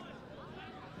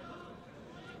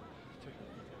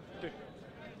 2.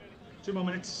 2 more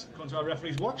minutes, according to our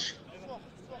referee's watch.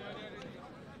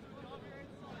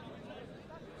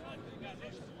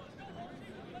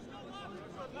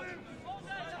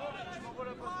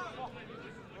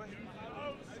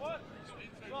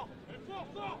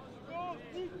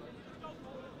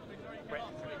 Wait.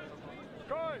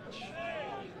 Coach!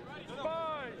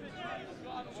 5!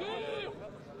 2!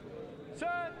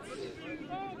 Set!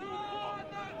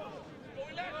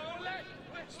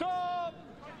 Stop!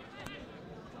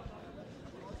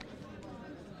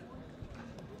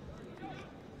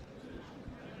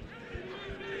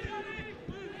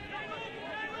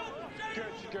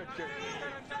 Good.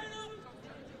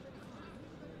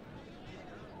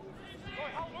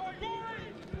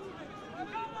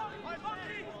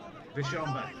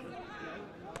 Vishombe.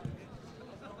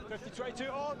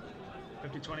 50-22 on.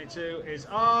 50-22 is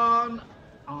on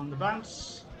the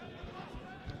bounce.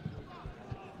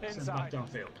 Sent back Inside.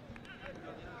 downfield.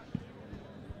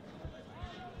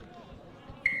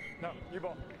 No, you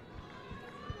ball.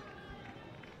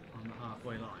 On the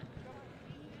halfway line.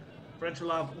 French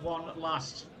will have one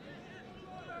last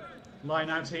line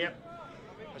out here.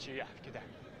 That's you, yeah, get there.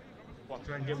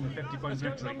 Try and give them a 50-point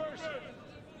victory. Numbers.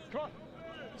 Come on,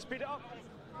 speed it up.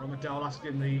 Ron McDowell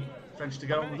asking the French to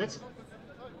get on with it.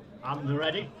 And they're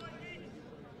ready.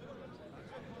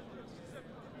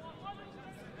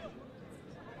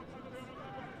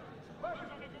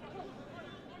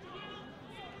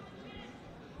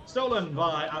 Stolen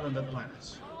by Ireland at the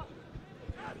Liners.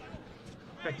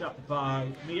 Picked up by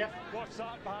Mia. Watch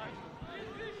that back.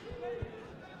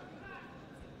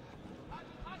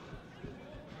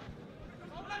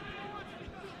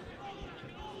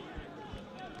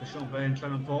 Deschamps and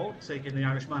Clement Paul taking the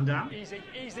Irishman down. Easy.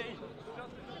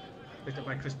 Picked up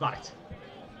by Chris Barrett.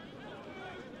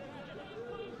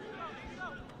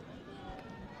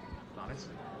 Barrett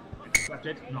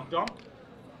intercepted, knocked on.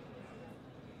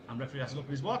 And referee has to look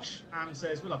at his watch and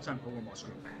says we'll have time for one more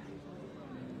scrum.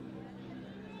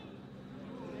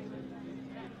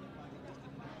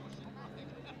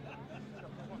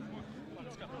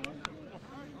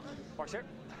 Box here.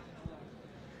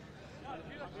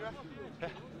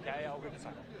 Yeah, all good this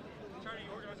time.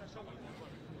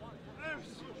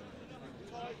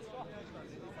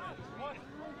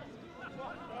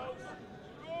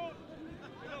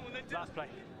 Last play.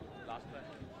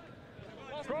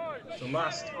 So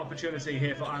last opportunity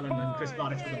here for Ireland, and Chris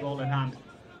Barrett with the ball in hand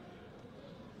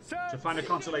to find a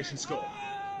consolation score.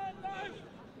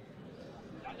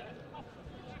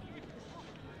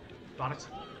 Barrett.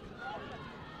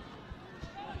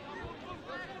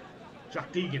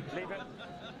 Jack Deegan.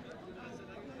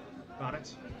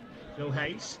 Barrett. Phil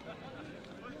Hayes.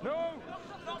 No!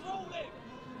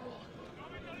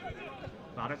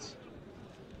 Barrett.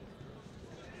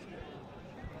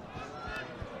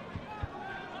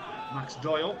 Max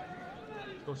Doyle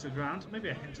goes to the ground. Maybe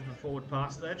a hint of a forward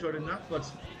pass there during that, but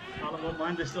Ireland won't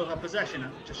mind. They still have possession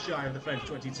at just shy of the French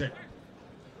 22.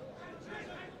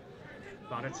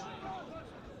 Barrett.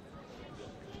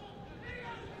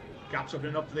 Gaps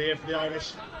opening up here for the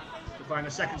Irish to find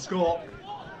a second score,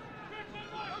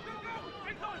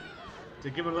 to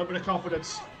give them a little bit of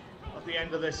confidence at the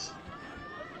end of this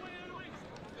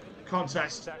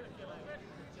contest.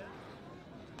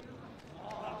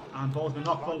 And ball's been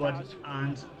knocked forward,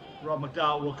 and Rob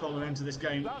McDowell will call an end to this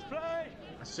game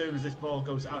as soon as this ball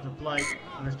goes out of play.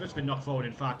 And it's just been knocked forward,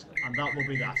 in fact, and that will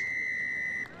be that.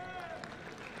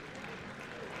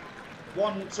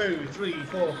 1, 2, 3,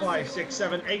 4, 5, 6,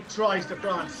 7, 8 tries to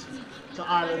France to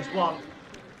Ireland's 1.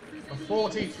 A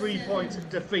 43-point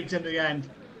defeat in the end.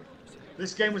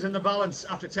 This game was in the balance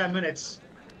after 10 minutes,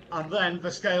 and then the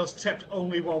scales tipped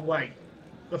only one way,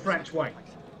 the French way.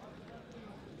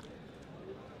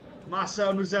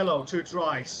 Marcel Muzello, 2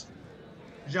 tries.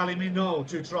 Jali Minot,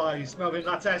 2 tries. Melvin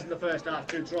Lattez in the first half,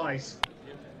 2 tries.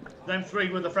 Then 3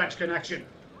 with the French connection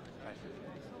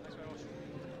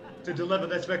to deliver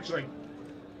this victory.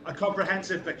 A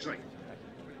comprehensive victory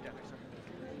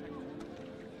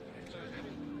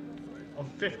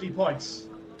of 50 points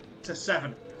to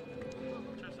 7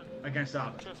 against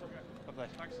Ireland.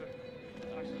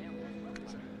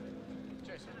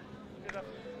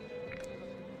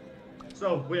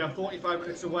 So we are 45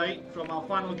 minutes away from our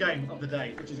final game of the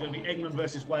day, which is going to be England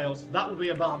versus Wales. That will be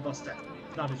a barn buster,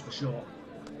 that is for sure.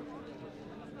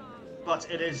 But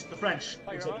it is the French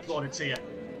who take the plaudits here,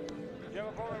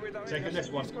 taking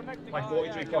this one by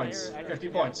 43 points, 50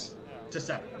 points to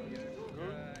 7.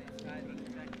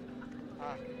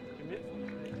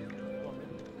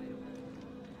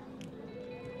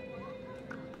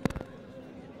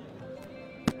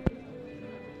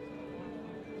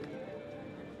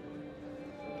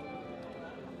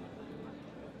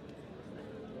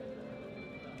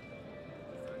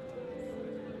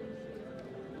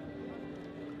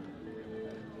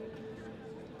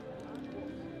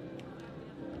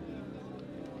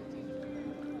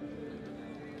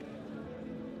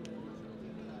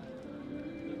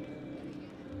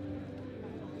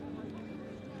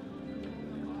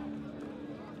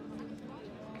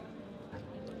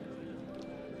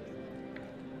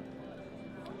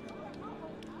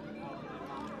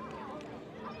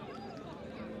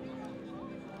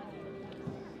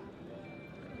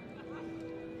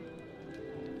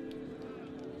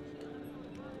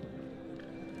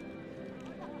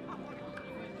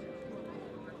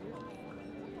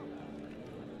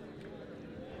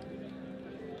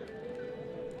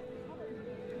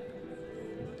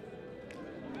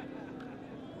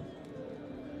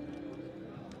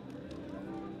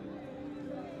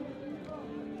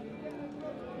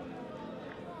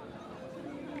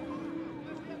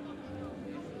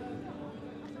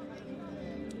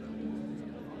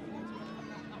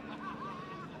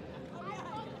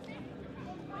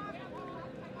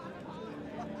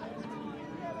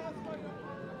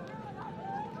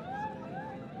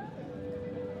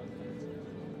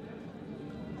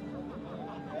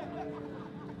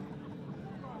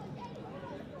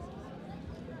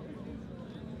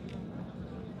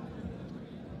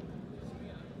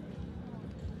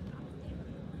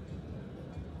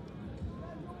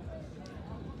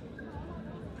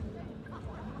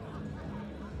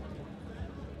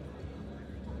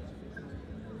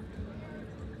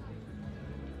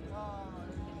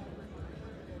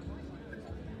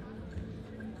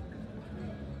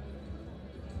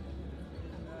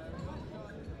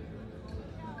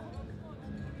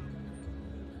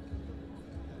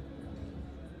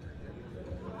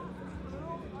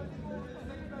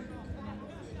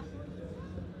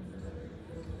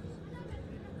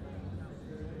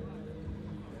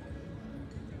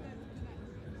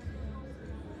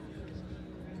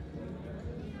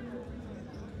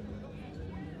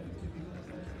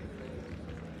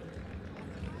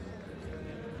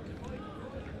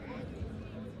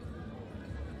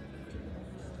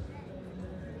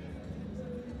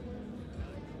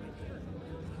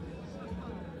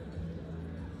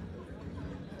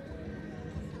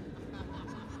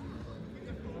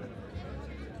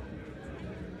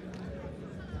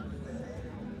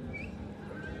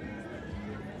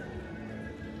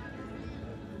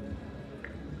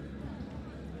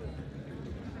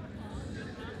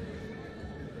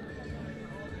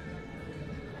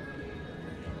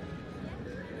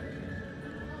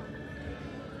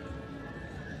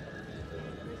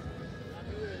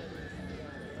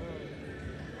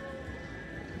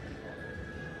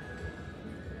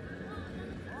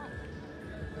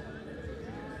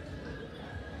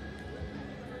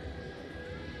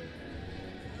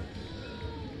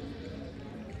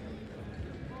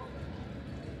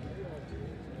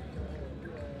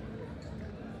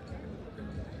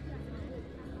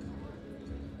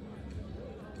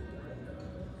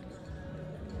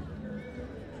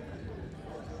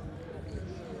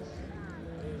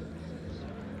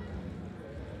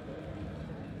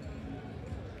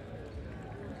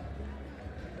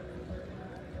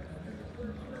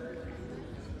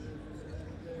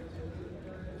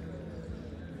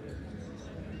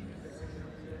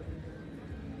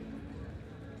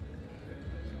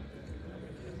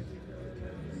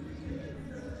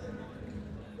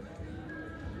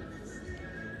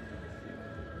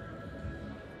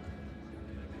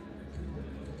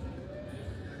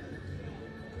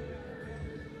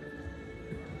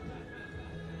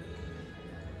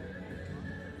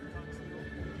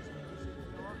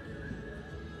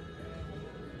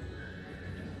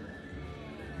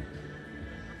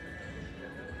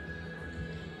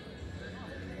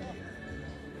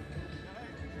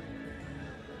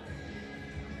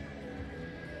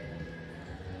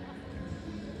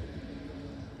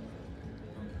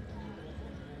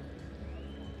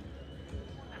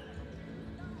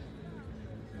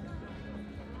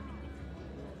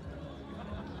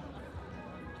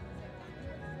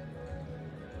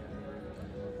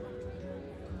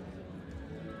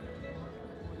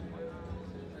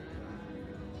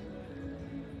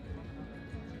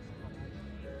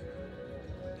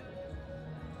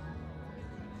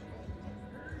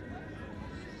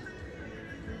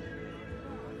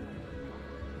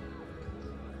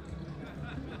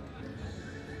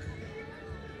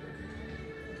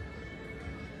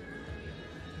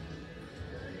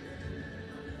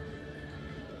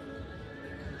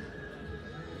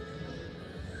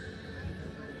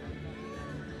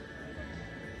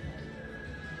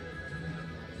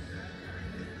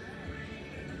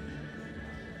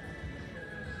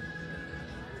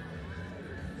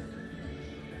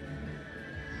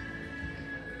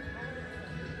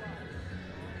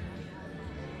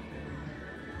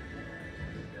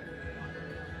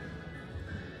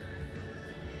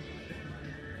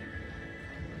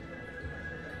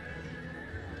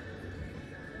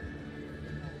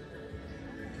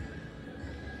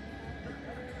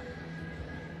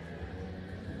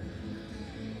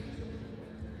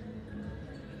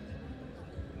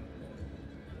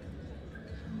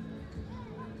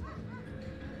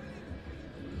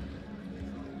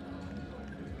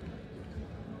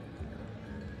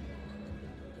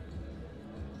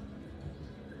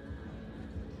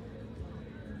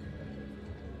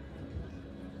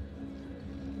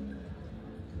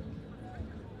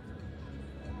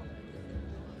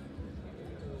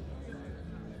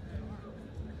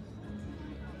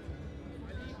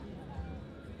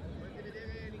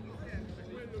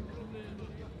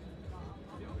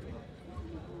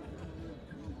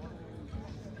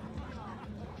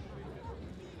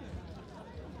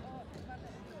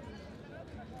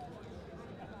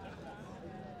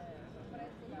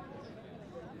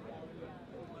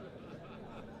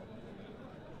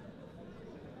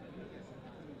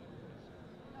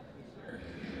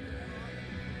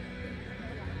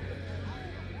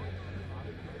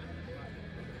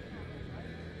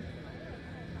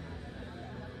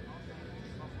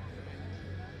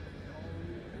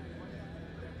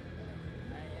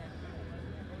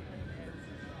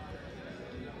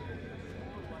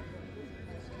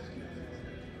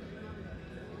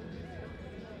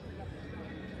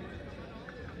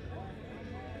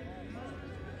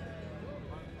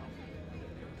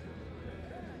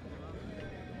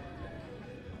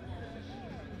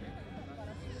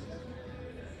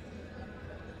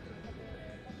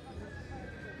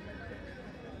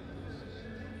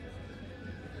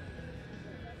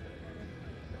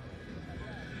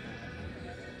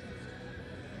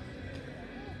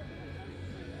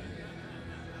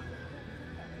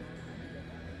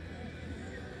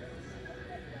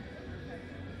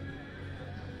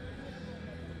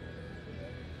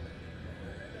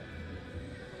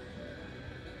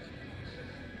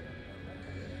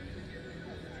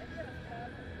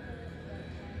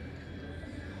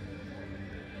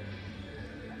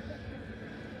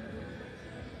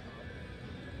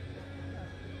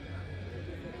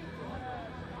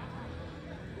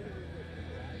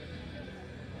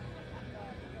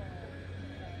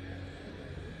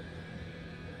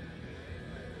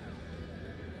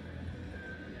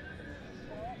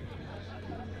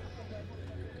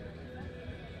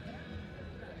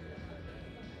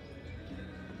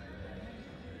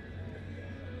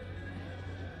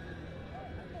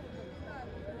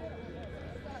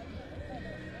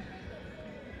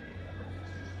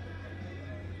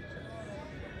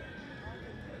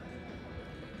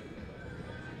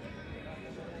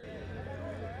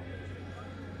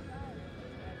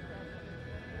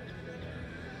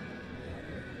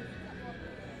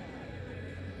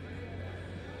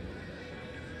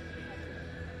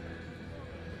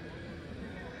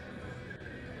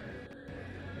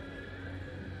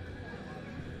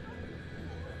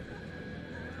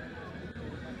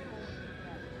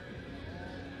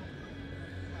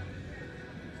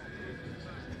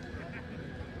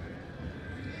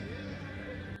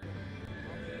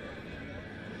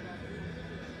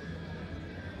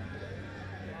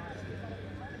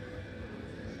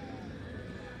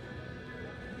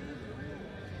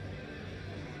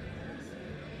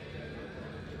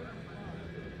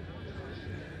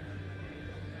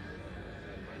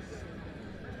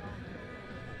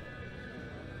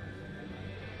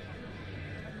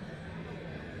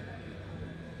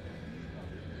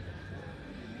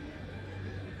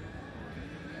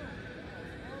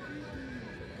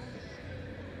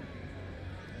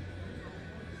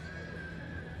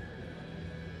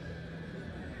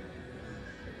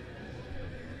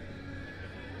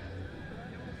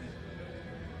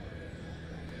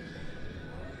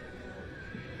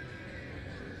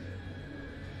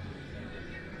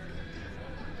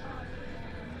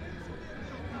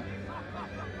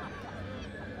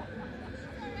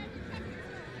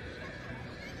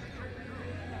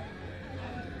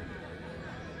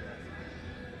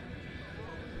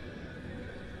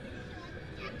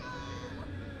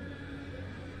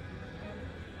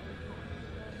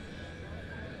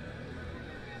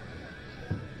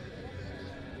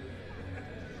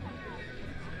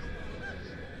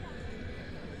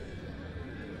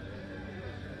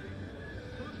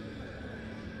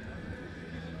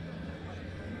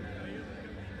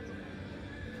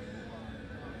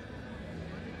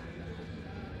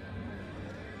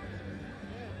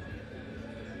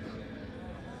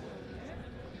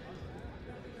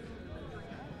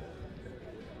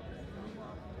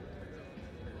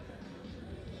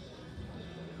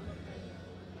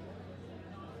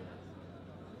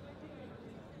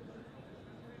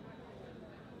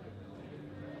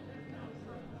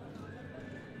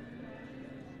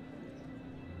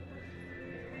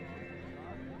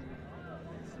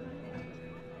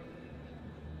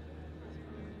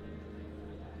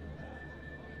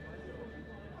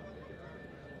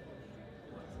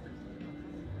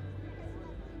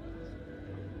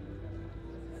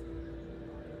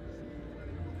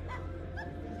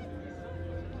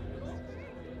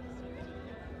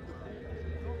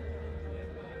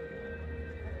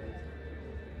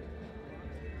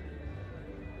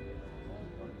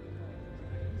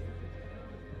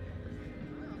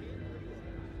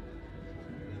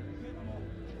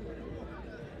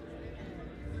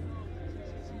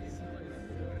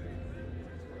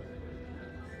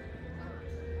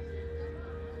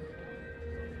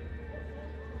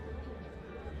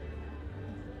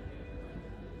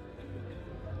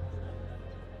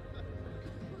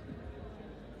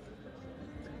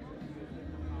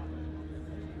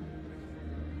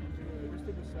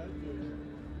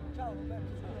 Ciao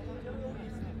Roberto, scusa, non ti avevo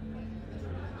visto.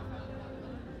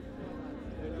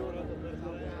 E allora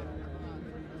Roberto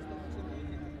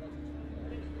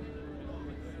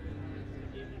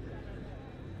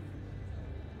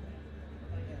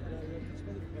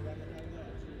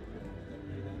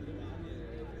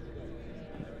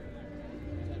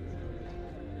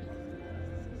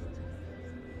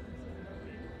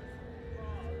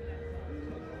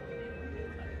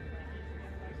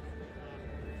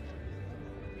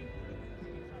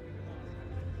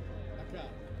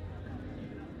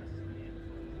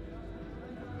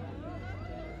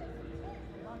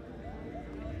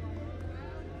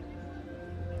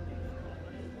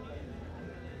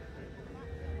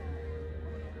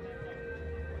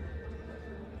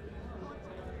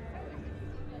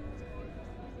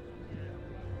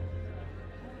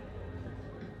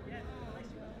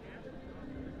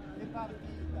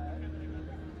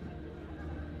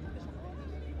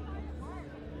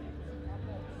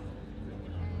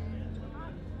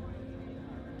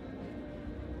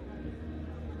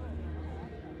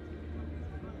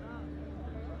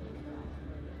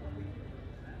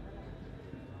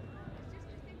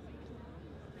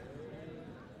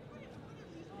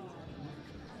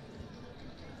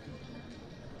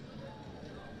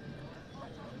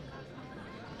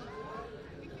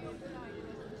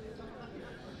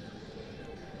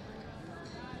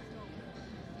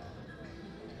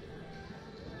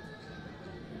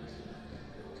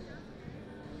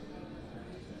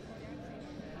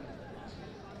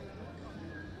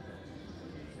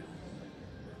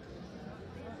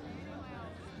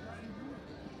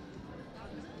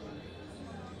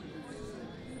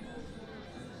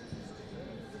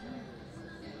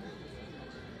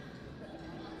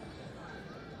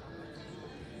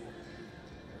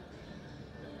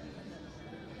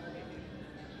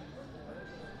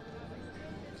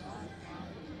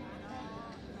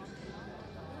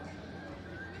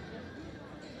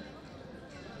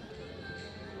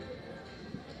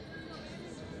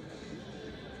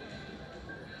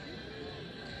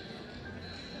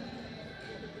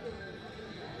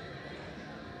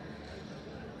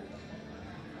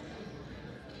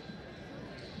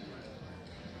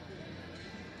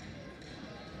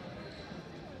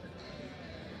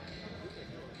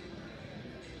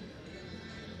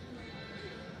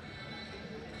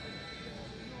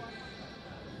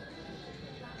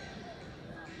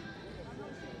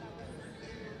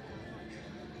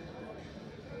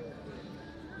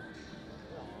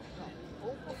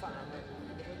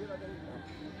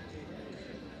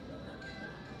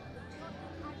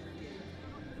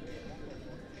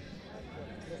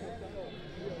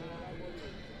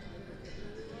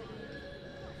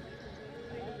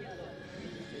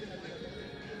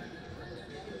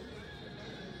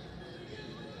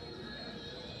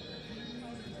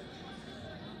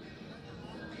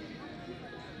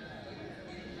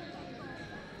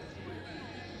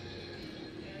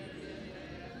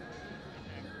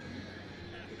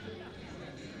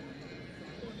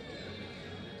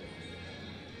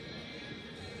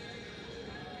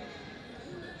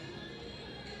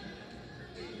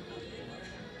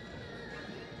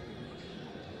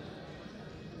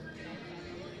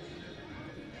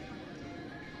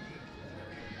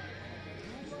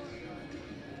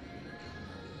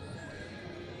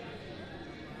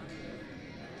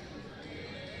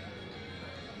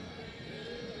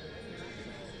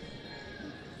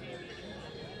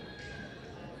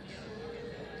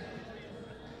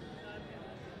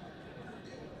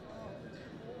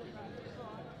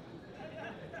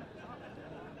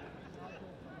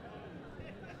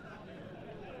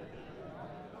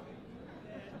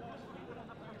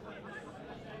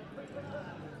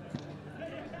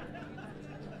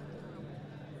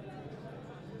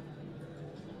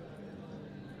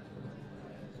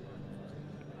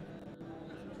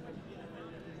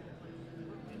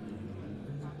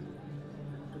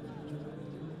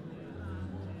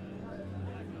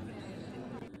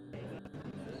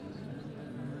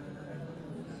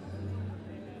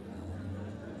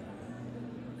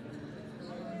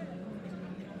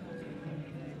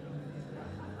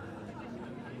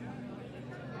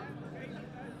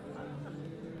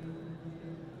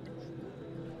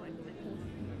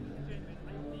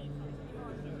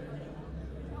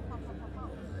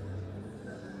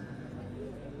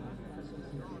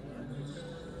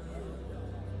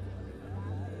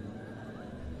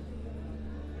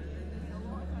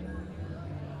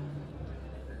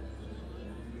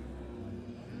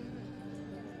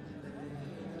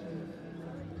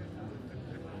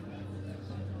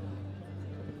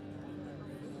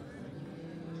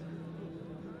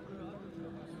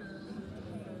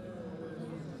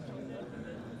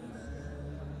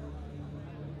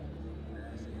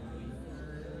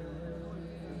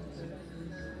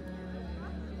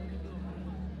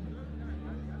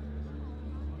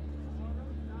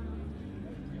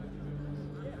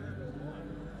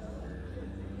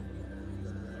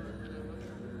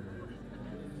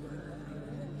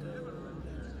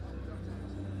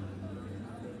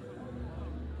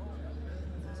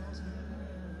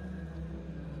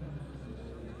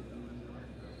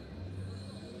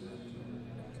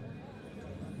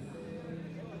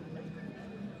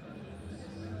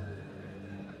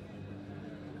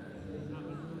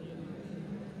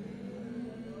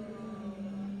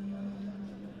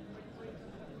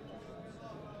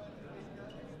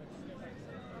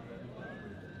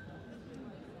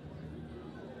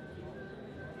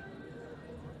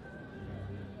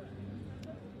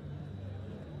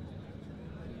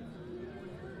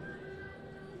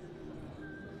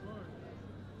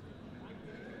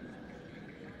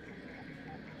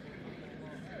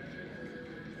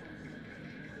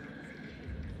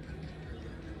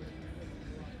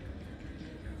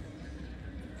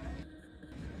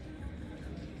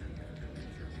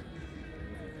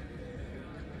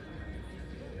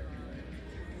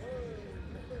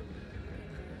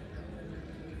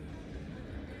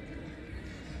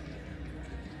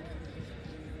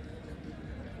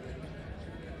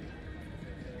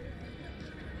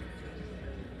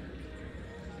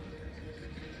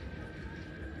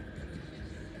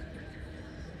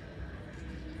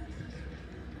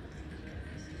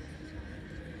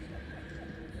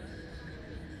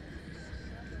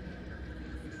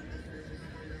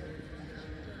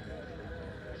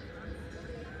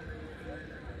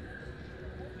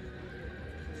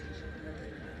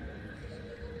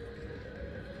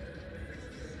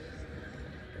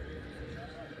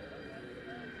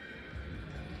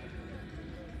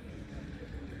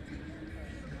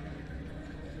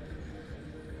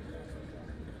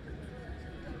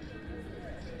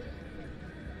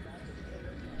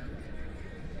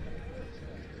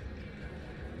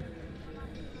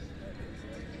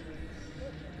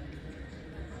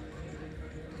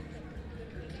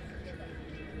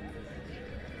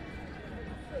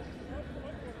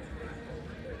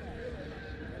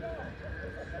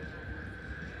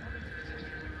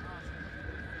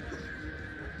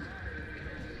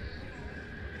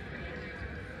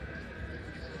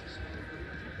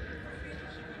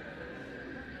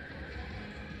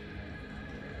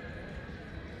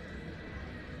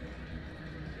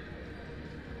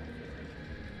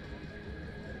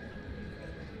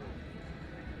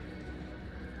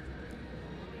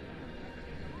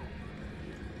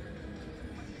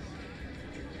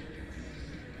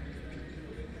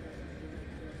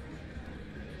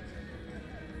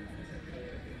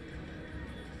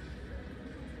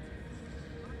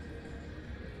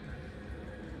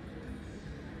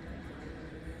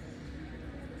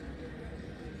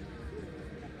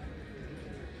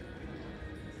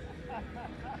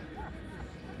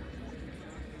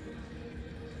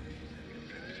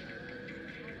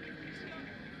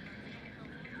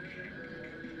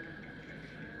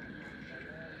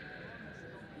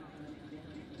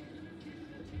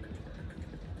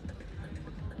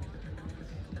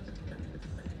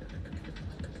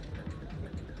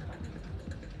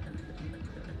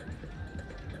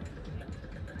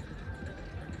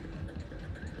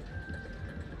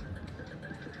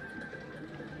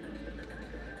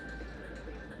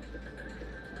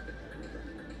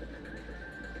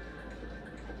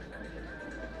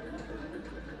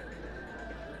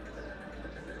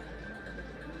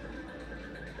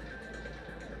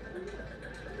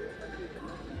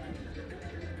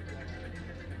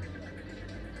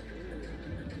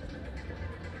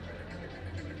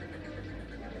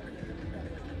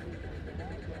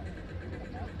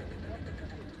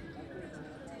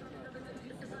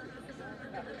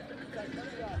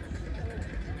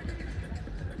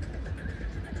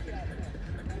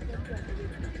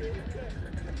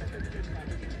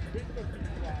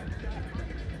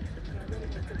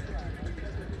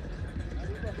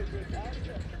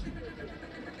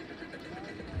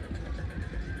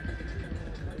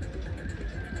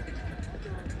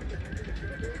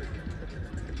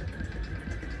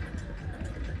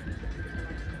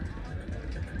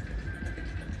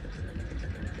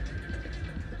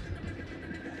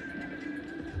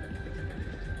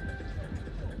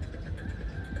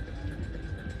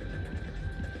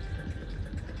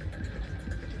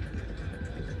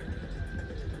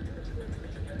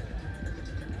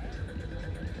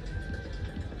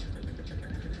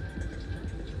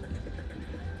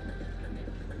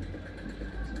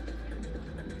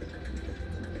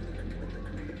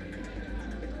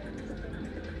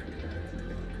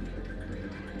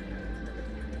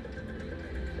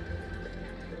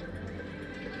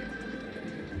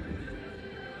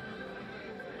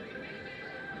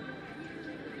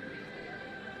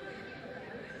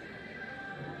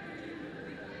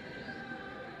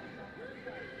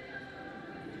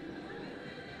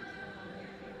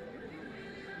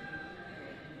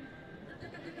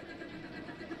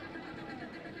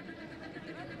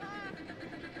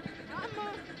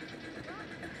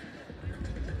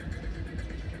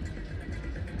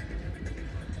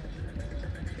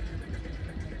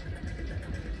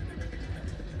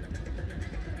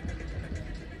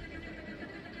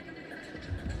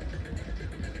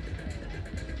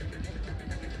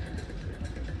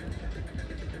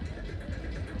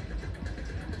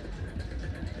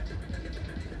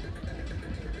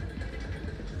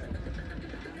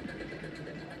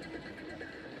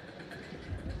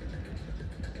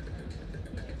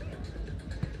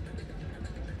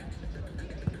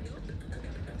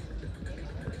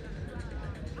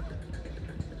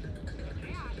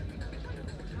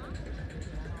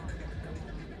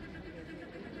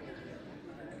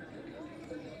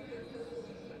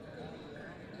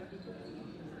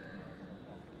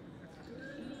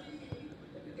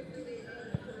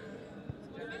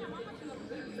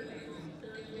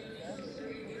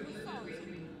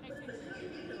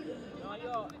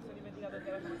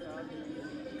Gracias.